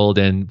Disney World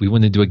and we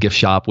went into a gift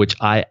shop, which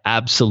I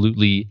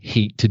absolutely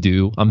hate to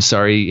do. I'm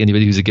sorry,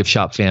 anybody who's a gift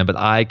shop fan, but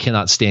I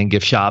cannot stand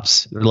gift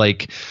shops. I'm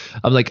like,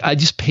 I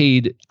just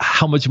paid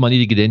how much money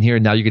to get in here,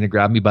 and now you're going to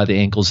grab me by the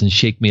ankles and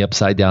shake me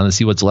upside down and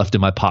see what's left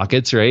in my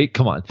pockets, right?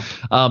 Come on.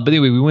 But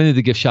anyway, we went into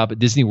the gift shop at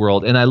Disney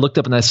World, and I looked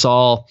up and I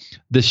saw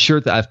this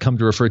shirt that I've come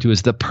to refer to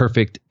as the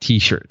perfect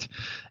T-shirt.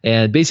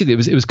 And basically,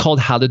 it was called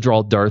How to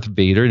Draw Darth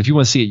Vader. And if you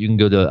want to see it, you can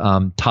go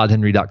to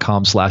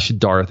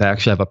toddhenry.com/Darth. I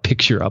actually have a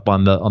picture up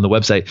on the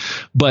website.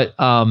 But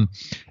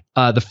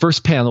the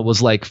first panel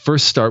was like,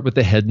 first start with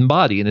the head and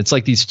body, and it's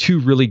like these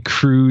two really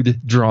crude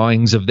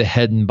drawings of the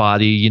head and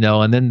body,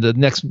 and then the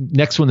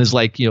next one is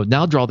like,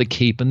 now draw the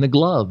cape and the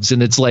gloves,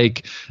 and it's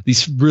like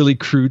these really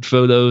crude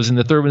photos, and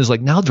the third one is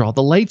like, now draw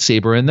the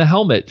lightsaber and the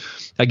helmet,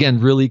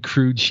 again, really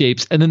crude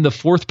shapes, and then the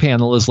fourth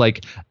panel is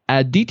like,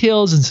 add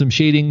details and some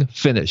shading,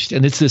 finished,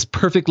 and it's this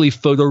perfectly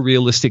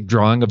photorealistic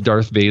drawing of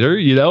Darth Vader.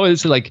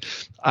 It's like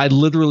I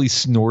literally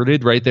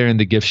snorted right there in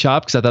the gift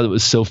shop because I thought it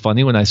was so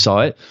funny when I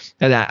saw it,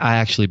 and I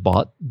actually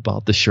bought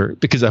the shirt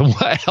because I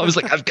was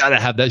like, I've got to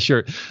have that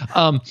shirt.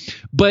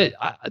 But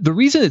the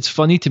reason it's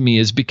funny to me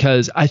is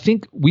because I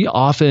think we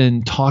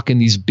often talk in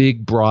these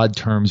big, broad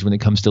terms when it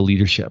comes to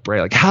leadership,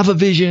 right? Like, have a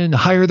vision,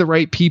 hire the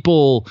right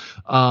people,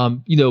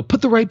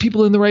 put the right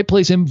people in the right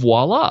place, and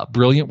voila,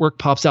 brilliant work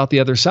pops out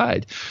the other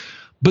side.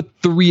 But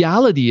the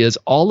reality is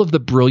all of the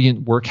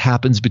brilliant work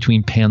happens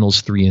between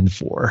panels 3 and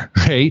 4,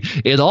 right?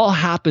 It all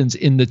happens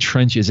in the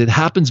trenches. It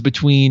happens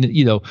between,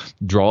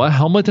 draw a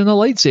helmet and a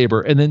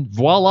lightsaber, and then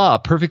voila,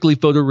 perfectly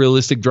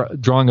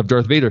photorealistic drawing of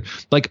Darth Vader.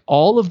 Like,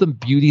 all of the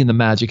beauty and the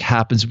magic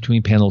happens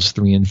between panels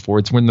 3 and 4.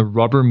 It's when the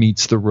rubber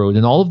meets the road,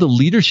 and all of the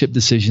leadership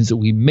decisions that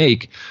we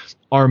make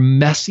are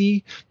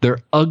messy, they're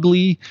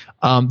ugly,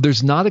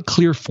 there's not a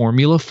clear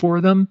formula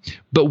for them,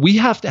 but we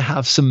have to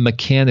have some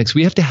mechanics,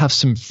 we have to have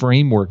some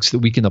frameworks that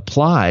we can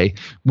apply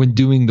when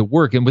doing the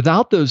work. And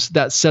without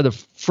that set of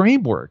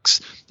frameworks,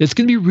 it's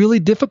going to be really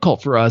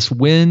difficult for us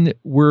when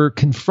we're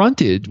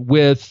confronted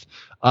with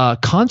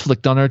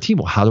conflict on our team.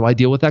 Well, how do I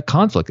deal with that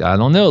conflict? I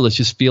don't know. Let's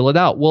just feel it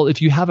out. Well,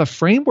 if you have a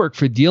framework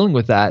for dealing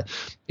with that,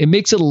 it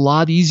makes it a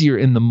lot easier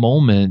in the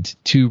moment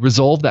to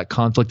resolve that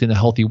conflict in a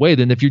healthy way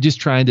than if you're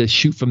just trying to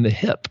shoot from the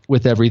hip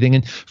with everything.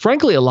 And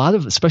frankly, a lot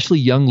of, especially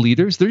young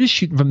leaders, they're just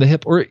shooting from the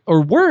hip,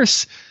 or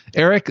worse,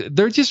 Eric,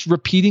 they're just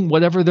repeating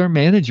whatever their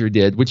manager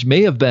did, which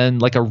may have been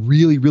like a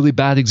really, really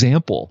bad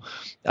example.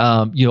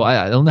 I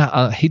don't know,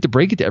 I hate to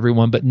break it to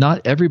everyone, but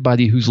not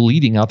everybody who's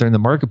leading out there in the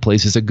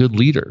marketplace is a good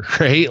leader,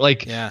 right?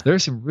 Like, there are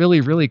some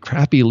really, really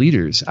crappy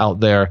leaders out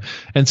there.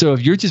 And so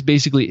if you're just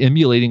basically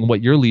emulating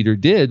what your leader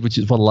did, which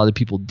is what a lot of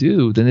people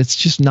do, then it's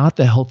just not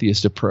the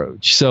healthiest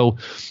approach. So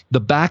the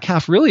back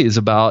half really is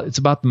about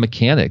the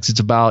mechanics. It's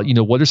about,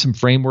 what are some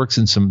frameworks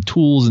and some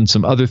tools and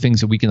some other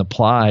things that we can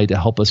apply to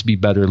help us be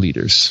better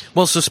leaders.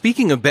 Well, so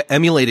speaking of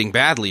emulating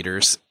bad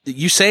leaders,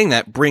 you saying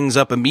that brings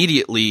up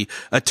immediately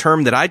a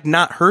term that I'd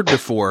not heard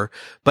before,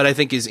 but I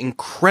think is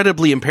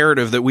incredibly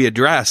imperative that we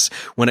address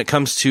when it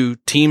comes to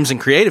teams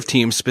and creative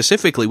teams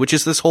specifically, which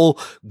is this whole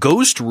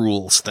ghost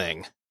rules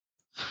thing.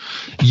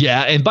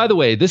 Yeah, and by the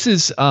way, this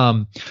is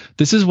one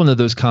of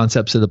those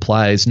concepts that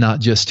applies not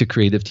just to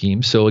creative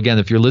teams. So again,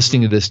 if you're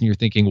listening to this and you're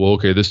thinking, well,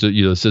 okay, this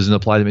doesn't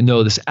apply to me.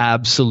 No, this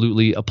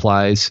absolutely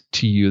applies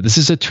to you. This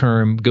is a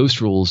term, ghost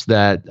rules,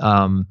 that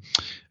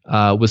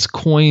was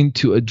coined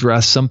to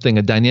address a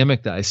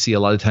dynamic that I see a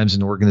lot of times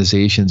in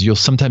organizations. You'll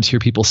sometimes hear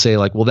people say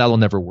like, well, that'll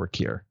never work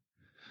here.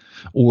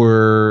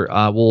 Or,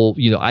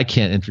 I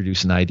can't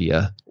introduce an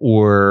idea.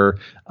 Or,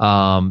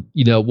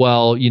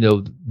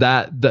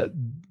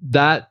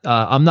 that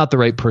I'm not the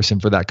right person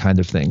for that kind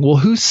of thing. Well,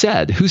 who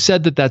said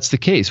that that's the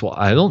case? Well,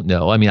 I don't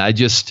know. I mean, I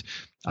just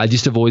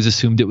have always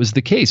assumed it was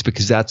the case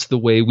because that's the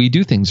way we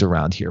do things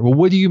around here. Well,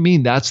 what do you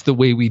mean that's the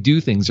way we do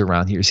things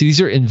around here? See,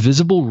 these are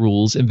invisible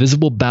rules,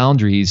 invisible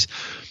boundaries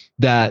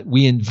that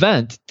we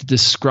invent to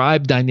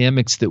describe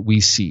dynamics that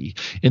we see.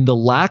 In the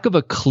lack of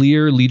a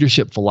clear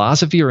leadership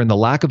philosophy, or in the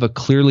lack of a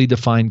clearly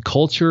defined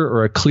culture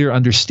or a clear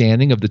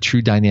understanding of the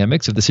true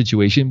dynamics of the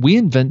situation, we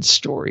invent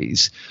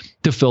stories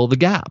to fill the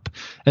gap.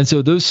 And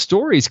so those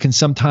stories can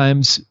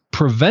sometimes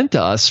prevent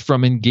us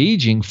from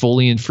engaging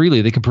fully and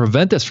freely. They can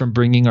prevent us from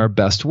bringing our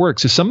best work.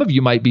 So some of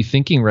you might be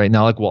thinking right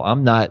now, like, well,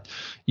 I'm not,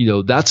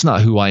 that's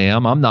not who I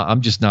am.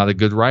 I'm just not a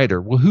good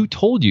writer. Well, who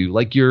told you?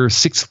 Like, your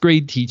 6th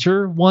grade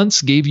teacher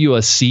once gave you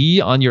a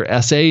C on your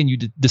essay and you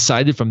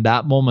decided from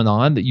that moment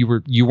on that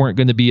you weren't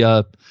going to be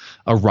a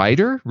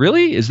writer?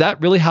 Really? Is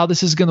that really how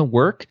this is going to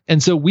work?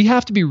 And so we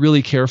have to be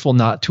really careful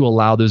not to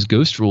allow those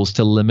ghost rules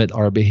to limit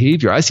our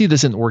behavior. I see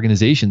this in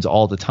organizations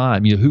all the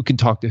time. Who can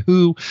talk to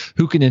who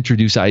can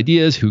introduce ideas,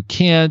 ideas, who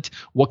can't,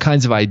 what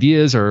kinds of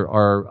ideas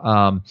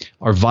are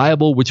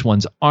viable, which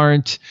ones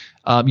aren't.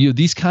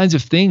 These kinds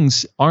of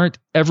things aren't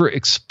ever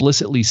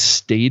explicitly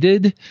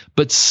stated,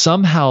 but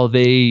somehow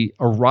they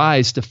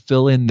arise to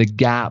fill in the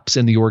gaps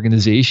in the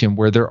organization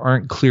where there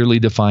aren't clearly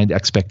defined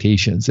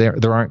expectations.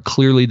 There aren't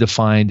clearly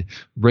defined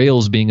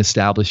rails being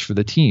established for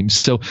the team.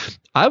 So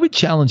I would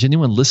challenge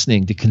anyone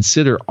listening to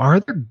consider, are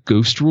there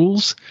ghost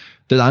rules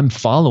that I'm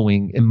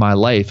following in my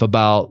life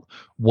about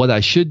what I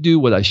should do,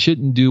 what I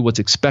shouldn't do, what's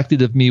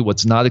expected of me,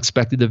 what's not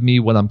expected of me,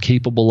 what I'm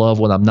capable of,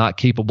 what I'm not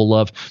capable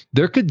of?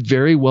 There could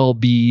very well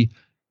be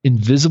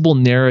invisible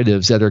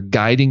narratives that are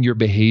guiding your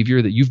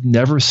behavior that you've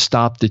never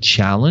stopped to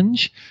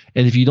challenge.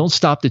 And if you don't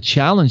stop to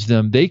challenge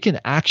them, they can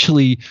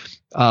actually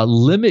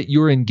limit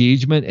your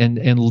engagement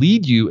and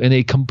lead you in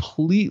a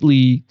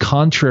completely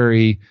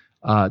contrary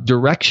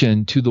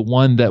direction to the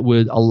one that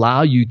would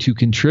allow you to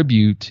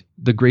contribute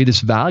the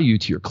greatest value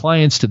to your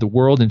clients, to the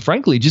world, and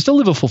frankly, just to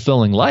live a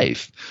fulfilling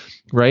life.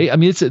 Right? I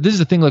mean, this is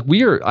the thing. Like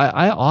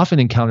I often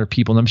encounter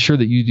people, and I'm sure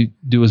that you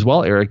do as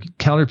well, Eric.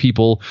 Encounter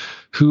people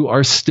who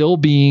are still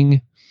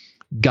being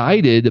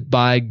guided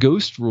by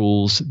ghost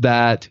rules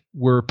that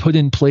were put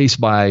in place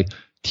by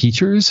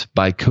teachers,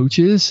 by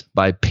coaches,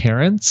 by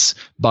parents,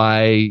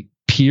 by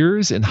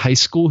peers in high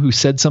school who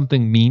said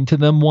something mean to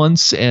them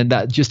once, and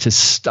that just has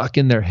stuck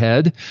in their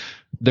head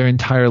their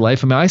entire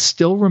life. I mean, I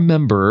still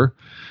remember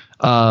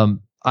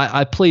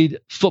I played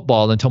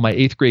football until my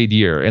 8th grade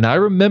year, and I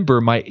remember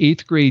my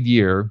 8th grade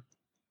year,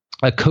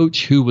 a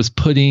coach who was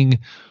putting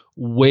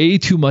way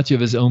too much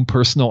of his own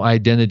personal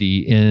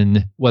identity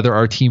in whether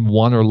our team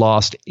won or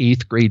lost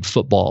 8th grade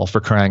football, for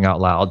crying out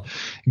loud,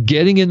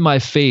 getting in my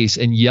face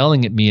and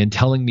yelling at me and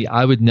telling me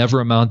I would never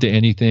amount to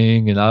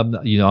anything, and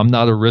I'm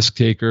not a risk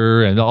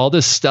taker and all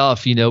this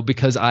stuff,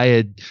 because I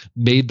had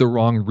made the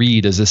wrong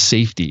read as a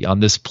safety on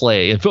this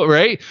play.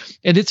 Right?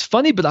 And it's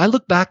funny, but I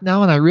look back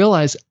now and I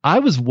realize I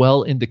was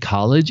well into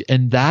college,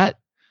 and that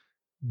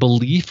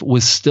belief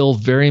was still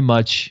very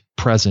much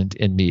present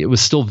in me. It was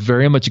still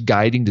very much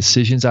guiding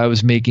decisions I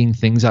was making,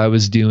 things I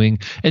was doing.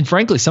 And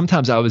frankly,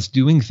 sometimes I was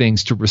doing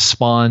things to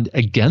respond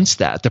against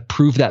that, to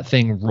prove that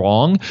thing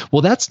wrong.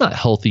 Well, that's not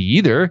healthy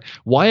either.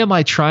 Why am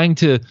I trying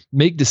to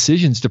make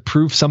decisions to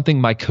prove something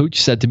my coach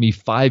said to me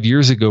 5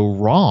 years ago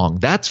wrong?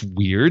 That's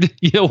weird.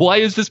 Why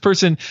is this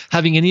person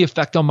having any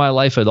effect on my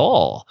life at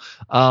all?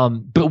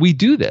 But we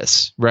do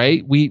this,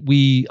 right?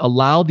 We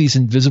allow these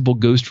invisible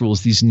ghost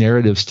rules, these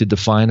narratives to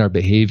define our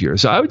behavior.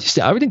 So I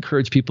would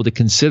encourage people to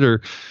consider,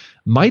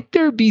 might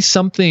there be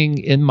something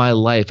in my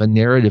life, a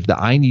narrative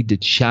that I need to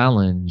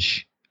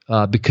challenge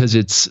because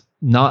it's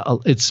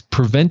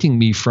preventing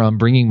me from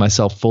bringing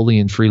myself fully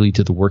and freely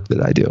to the work that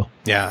I do.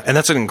 Yeah, and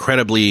that's an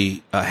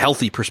incredibly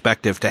healthy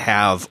perspective to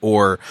have,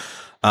 or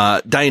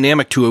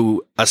dynamic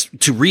to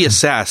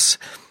reassess.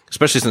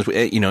 Especially since,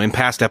 in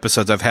past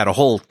episodes, I've had a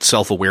whole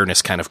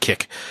self-awareness kind of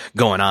kick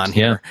going on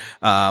here.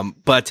 Yeah.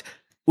 But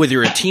whether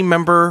you're a team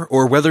member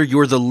or whether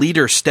you're the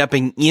leader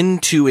stepping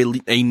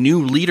into a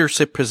new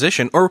leadership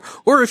position, or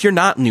if you're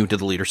not new to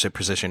the leadership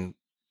position,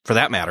 for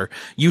that matter,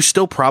 you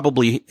still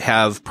probably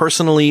have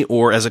personally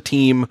or as a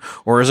team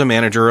or as a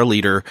manager or a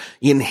leader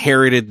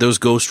inherited those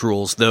ghost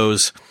rules,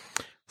 those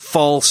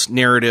false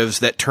narratives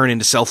that turn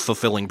into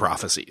self-fulfilling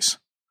prophecies.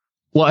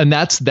 Well, and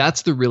that's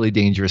the really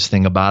dangerous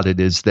thing about it,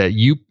 is that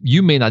you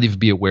may not even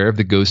be aware of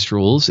the ghost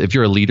rules if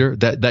you're a leader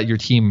that your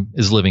team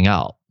is living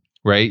out,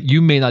 right?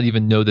 You may not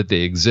even know that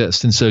they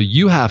exist. And so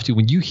you have to,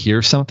 when you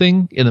hear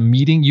something in a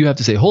meeting, you have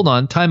to say, hold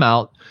on, time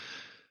out.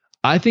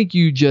 I think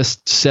you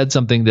just said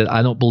something that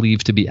I don't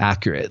believe to be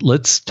accurate.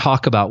 Let's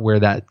talk about where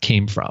that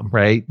came from,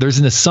 right? There's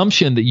an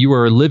assumption that you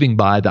are living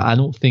by that I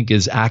don't think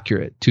is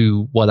accurate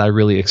to what I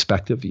really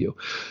expect of you.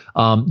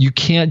 You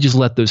can't just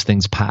let those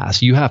things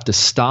pass. You have to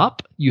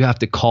stop, you have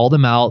to call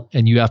them out,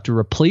 and you have to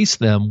replace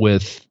them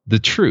with the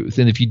truth.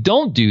 And if you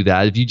don't do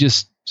that, if you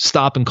just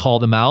stop and call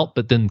them out,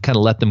 but then kind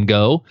of let them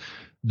go,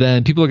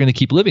 then people are going to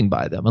keep living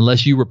by them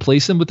unless you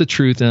replace them with the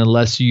truth, and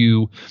unless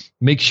you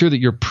make sure that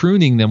you're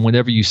pruning them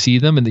whenever you see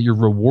them and that you're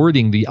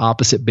rewarding the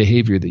opposite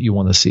behavior that you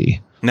want to see.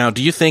 Now,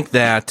 do you think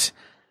that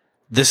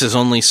this is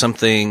only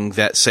something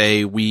that,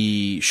 say,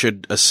 we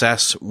should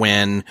assess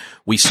when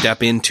we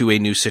step into a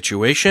new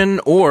situation,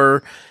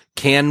 or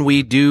can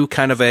we do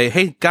kind of a,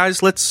 hey,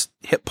 guys, let's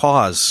hit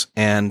pause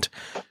and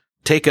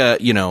take a,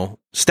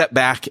 step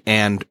back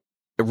and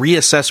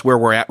reassess where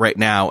we're at right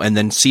now, and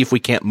then see if we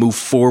can't move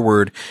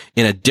forward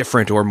in a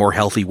different or more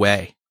healthy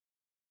way?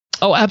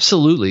 Oh,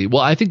 absolutely.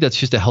 Well, I think that's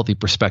just a healthy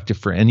perspective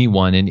for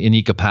anyone in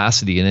any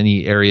capacity, in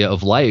any area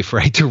of life,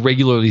 right? To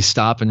regularly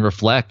stop and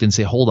reflect and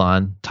say, hold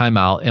on, time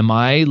out. Am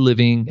I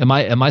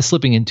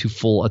slipping into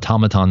full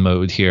automaton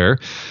mode here?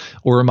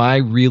 Or am I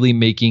really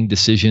making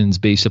decisions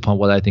based upon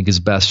what I think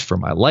is best for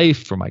my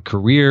life, for my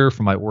career,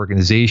 for my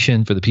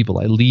organization, for the people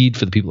I lead,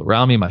 for the people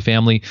around me, my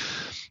family?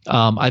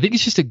 I think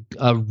it's just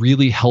a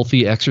really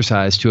healthy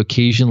exercise to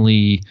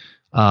occasionally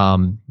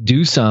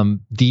do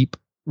some deep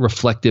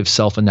reflective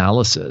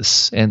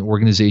self-analysis and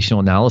organizational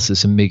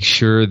analysis and make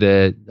sure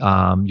that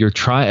you're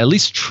at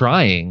least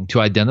trying to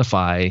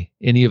identify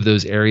any of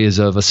those areas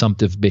of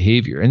assumptive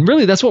behavior. And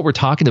really, that's what we're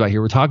talking about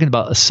here. We're talking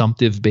about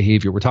assumptive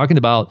behavior. We're talking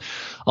about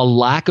a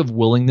lack of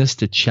willingness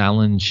to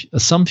challenge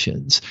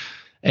assumptions.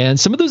 And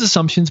some of those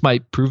assumptions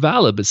might prove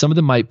valid, but some of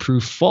them might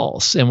prove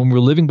false. And when we're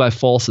living by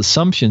false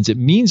assumptions, it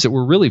means that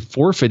we're really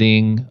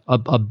forfeiting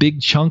a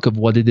big chunk of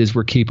what it is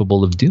we're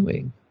capable of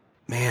doing.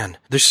 Man,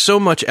 there's so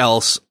much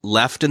else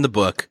left in the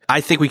book. I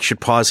think we should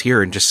pause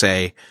here and just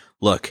say,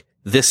 look,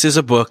 this is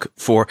a book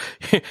for,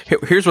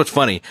 here's what's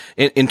funny.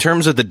 In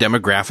terms of the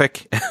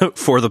demographic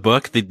for the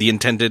book, the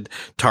intended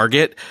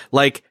target,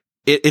 like,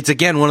 it's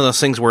again one of those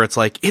things where it's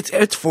like,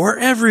 it's for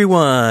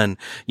everyone,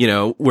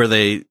 where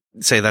they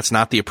say that's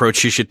not the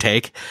approach you should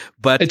take,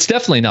 but it's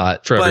definitely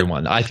not for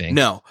everyone, I think.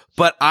 No,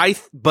 but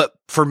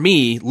for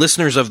me,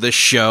 listeners of this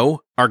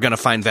show are going to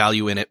find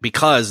value in it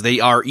because they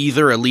are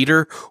either a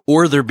leader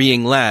or they're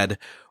being led,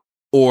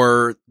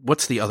 or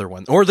what's the other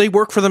one? Or they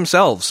work for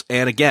themselves.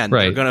 And again,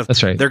 they're going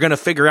to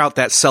figure out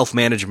that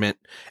self-management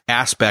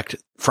aspect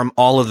from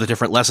all of the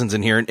different lessons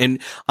in here. And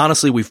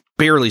honestly, we've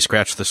barely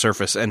scratched the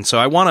surface. And so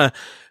I want to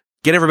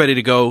get everybody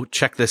to go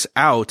check this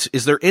out.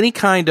 Is there any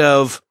kind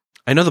of,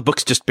 I know the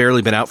book's just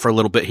barely been out for a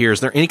little bit here.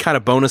 Is there any kind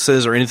of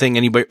bonuses or anything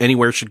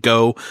anywhere should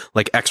go,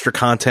 like extra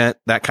content,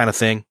 that kind of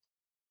thing?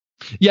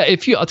 Yeah,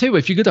 I'll tell you what,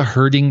 if you go to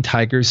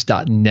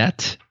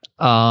herdingtigers.net,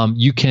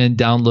 you can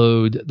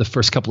download the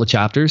first couple of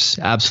chapters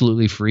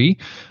absolutely free.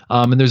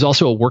 And there's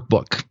also a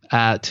workbook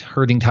at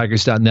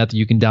herdingtigers.net that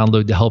you can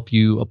download to help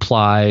you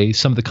apply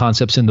some of the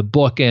concepts in the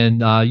book. And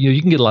you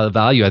can get a lot of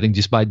value, I think,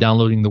 just by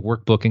downloading the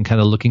workbook and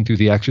kind of looking through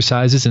the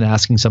exercises and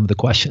asking some of the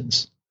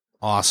questions.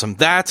 Awesome.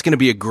 That's going to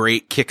be a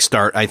great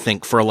kickstart, I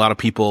think, for a lot of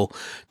people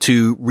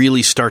to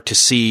really start to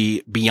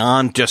see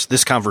beyond just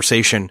this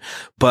conversation,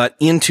 but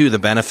into the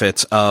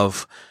benefits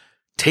of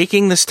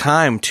taking this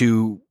time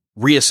to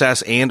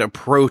reassess and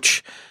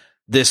approach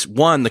this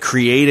the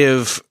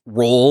creative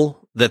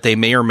role that they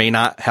may or may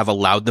not have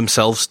allowed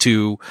themselves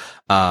to,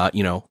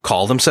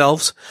 call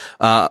themselves.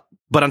 But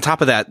on top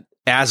of that,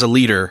 as a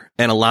leader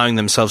and allowing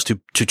themselves to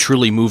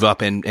truly move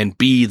up and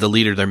be the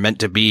leader they're meant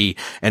to be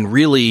and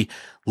really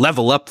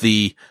level up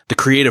the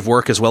creative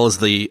work as well as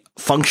the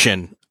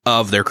function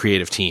of their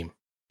creative team.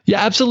 Yeah,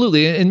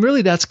 absolutely. And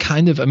really that's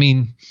kind of,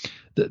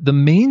 the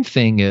main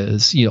thing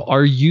is,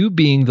 are you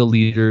being the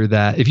leader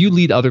that, if you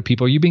lead other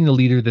people, are you being the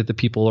leader that the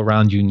people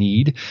around you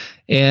need?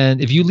 And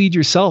if you lead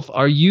yourself,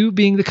 are you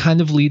being the kind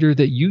of leader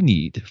that you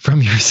need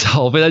from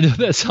yourself? And I know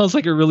that sounds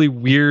like a really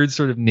weird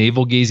sort of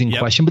navel-gazing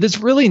question, but it's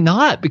really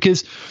not,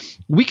 because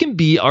we can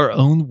be our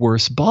own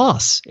worst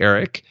boss,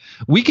 Eric.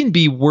 We can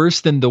be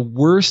worse than the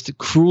worst,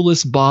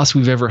 cruelest boss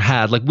we've ever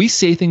had. Like, we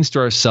say things to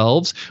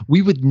ourselves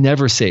we would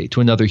never say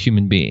to another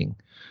human being.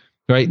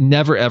 Right?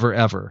 Never, ever,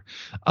 ever.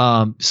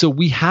 So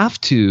we have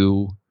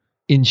to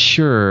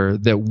ensure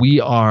that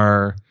we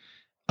are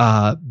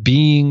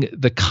being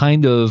the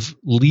kind of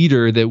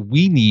leader that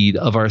we need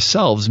of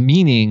ourselves,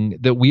 meaning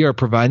that we are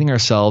providing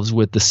ourselves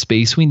with the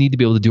space we need to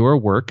be able to do our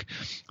work,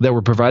 that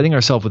we're providing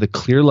ourselves with a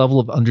clear level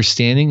of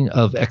understanding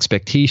of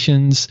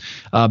expectations,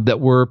 that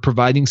we're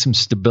providing some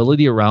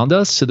stability around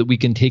us so that we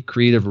can take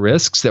creative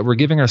risks, that we're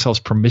giving ourselves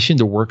permission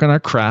to work on our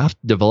craft,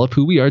 develop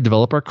who we are,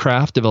 develop our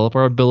craft, develop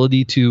our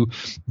ability to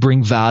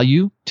bring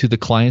value to the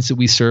clients that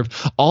we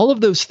serve. All of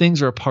those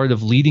things are a part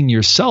of leading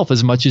yourself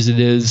as much as it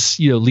is,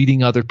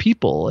 leading other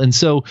people. And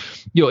so,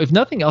 if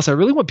nothing else, I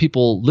really want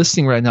people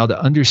listening right now to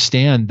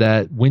understand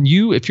that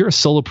if you're a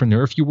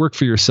solopreneur, if you work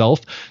for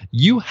yourself,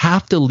 you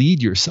have to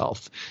lead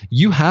yourself.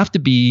 You have to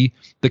be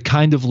the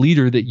kind of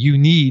leader that you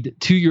need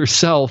to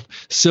yourself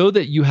so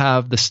that you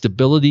have the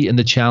stability and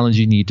the challenge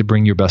you need to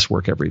bring your best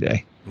work every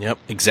day. Yep,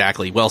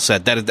 exactly. Well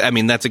said.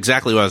 That's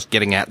exactly what I was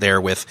getting at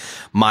there with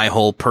my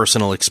whole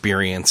personal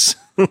experience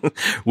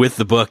with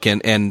the book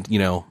and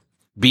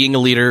being a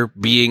leader,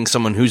 being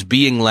someone who's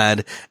being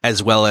led,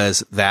 as well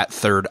as that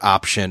third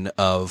option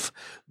of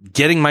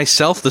getting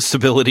myself the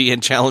stability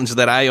and challenge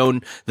that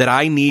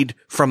I need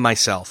from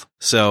myself.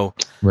 So,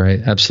 right.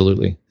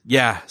 Absolutely.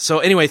 Yeah. So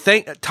anyway,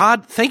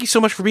 Todd, thank you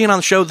so much for being on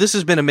the show. This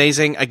has been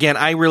amazing. Again,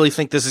 I really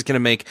think this is going to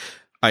make,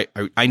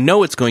 I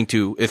know it's going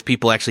to, if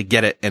people actually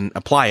get it and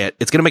apply it,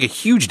 it's going to make a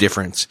huge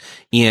difference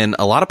in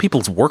a lot of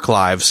people's work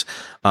lives.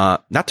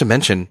 Not to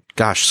mention,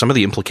 gosh, some of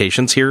the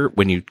implications here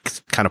when you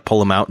kind of pull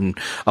them out and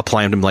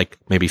apply them to like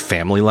maybe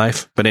family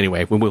life. But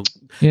anyway,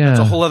 that's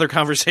a whole other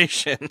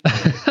conversation.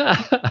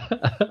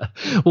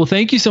 Well,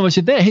 thank you so much.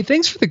 Hey,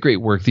 thanks for the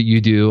great work that you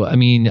do.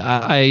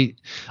 I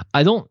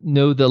don't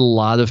know that a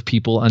lot of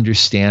people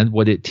understand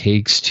what it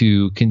takes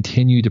to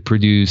continue to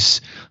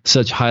produce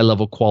such high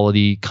level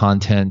quality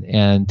content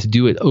and to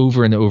do it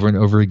over and over and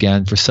over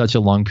again for such a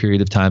long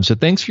period of time. So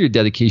thanks for your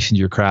dedication to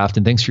your craft,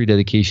 and thanks for your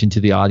dedication to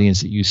the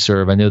audience that you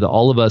serve. I know that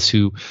all of us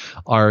who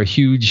are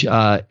huge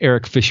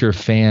Eric Fisher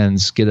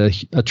fans get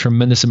a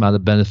tremendous amount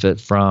of benefit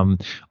from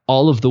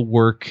all of the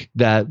work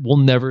that we'll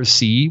never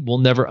see, we'll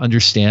never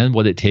understand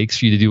what it takes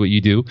for you to do what you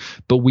do,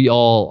 but we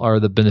all are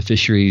the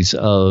beneficiaries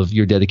of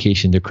your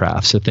dedication to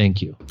craft. So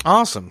thank you.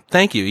 Awesome.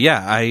 Thank you.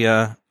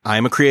 Yeah,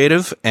 I'm a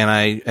creative, and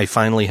I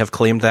finally have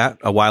claimed that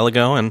a while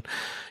ago, and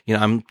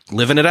I'm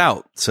living it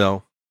out.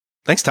 So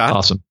thanks, Todd.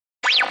 Awesome.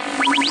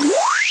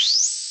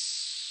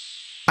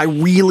 I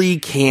really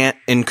can't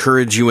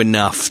encourage you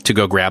enough to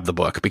go grab the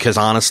book, because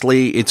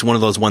honestly, it's one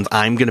of those ones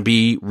I'm going to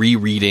be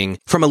rereading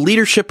from a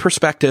leadership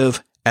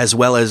perspective, as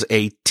well as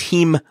a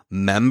team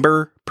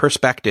member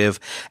perspective,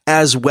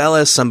 as well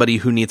as somebody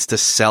who needs to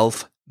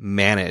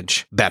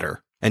self-manage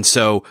better. And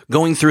so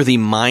going through the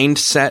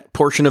mindset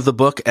portion of the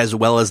book, as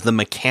well as the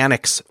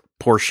mechanics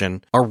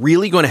portion, are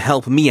really going to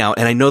help me out.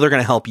 And I know they're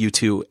going to help you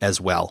too as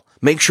well.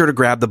 Make sure to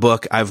grab the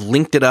book. I've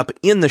linked it up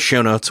in the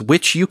show notes,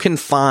 which you can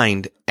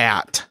find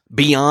at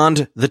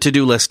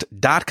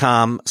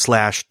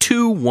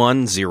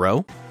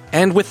beyondthetodolist.com/210.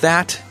 And with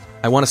that,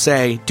 I want to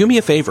say, do me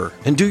a favor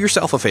and do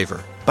yourself a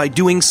favor by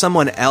doing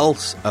someone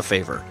else a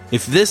favor.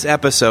 If this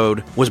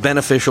episode was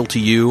beneficial to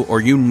you,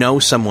 or you know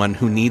someone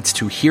who needs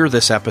to hear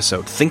this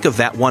episode, think of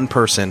that one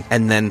person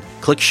and then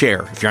click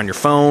share. If you're on your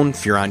phone,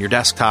 if you're on your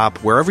desktop,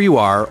 wherever you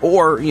are,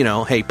 or,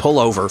 hey, pull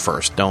over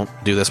first. Don't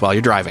do this while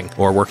you're driving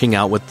or working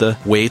out with the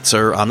weights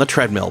or on the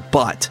treadmill.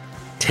 But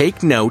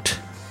take note,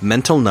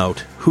 mental note,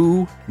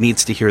 who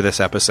needs to hear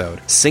this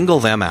episode. Single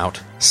them out.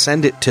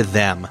 Send it to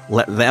them.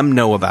 Let them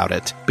know about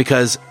it,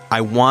 because I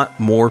want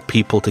more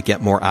people to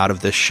get more out of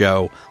this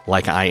show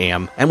like I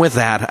am. And with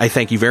that, I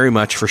thank you very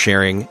much for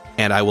sharing,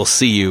 and I will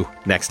see you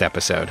next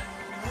episode.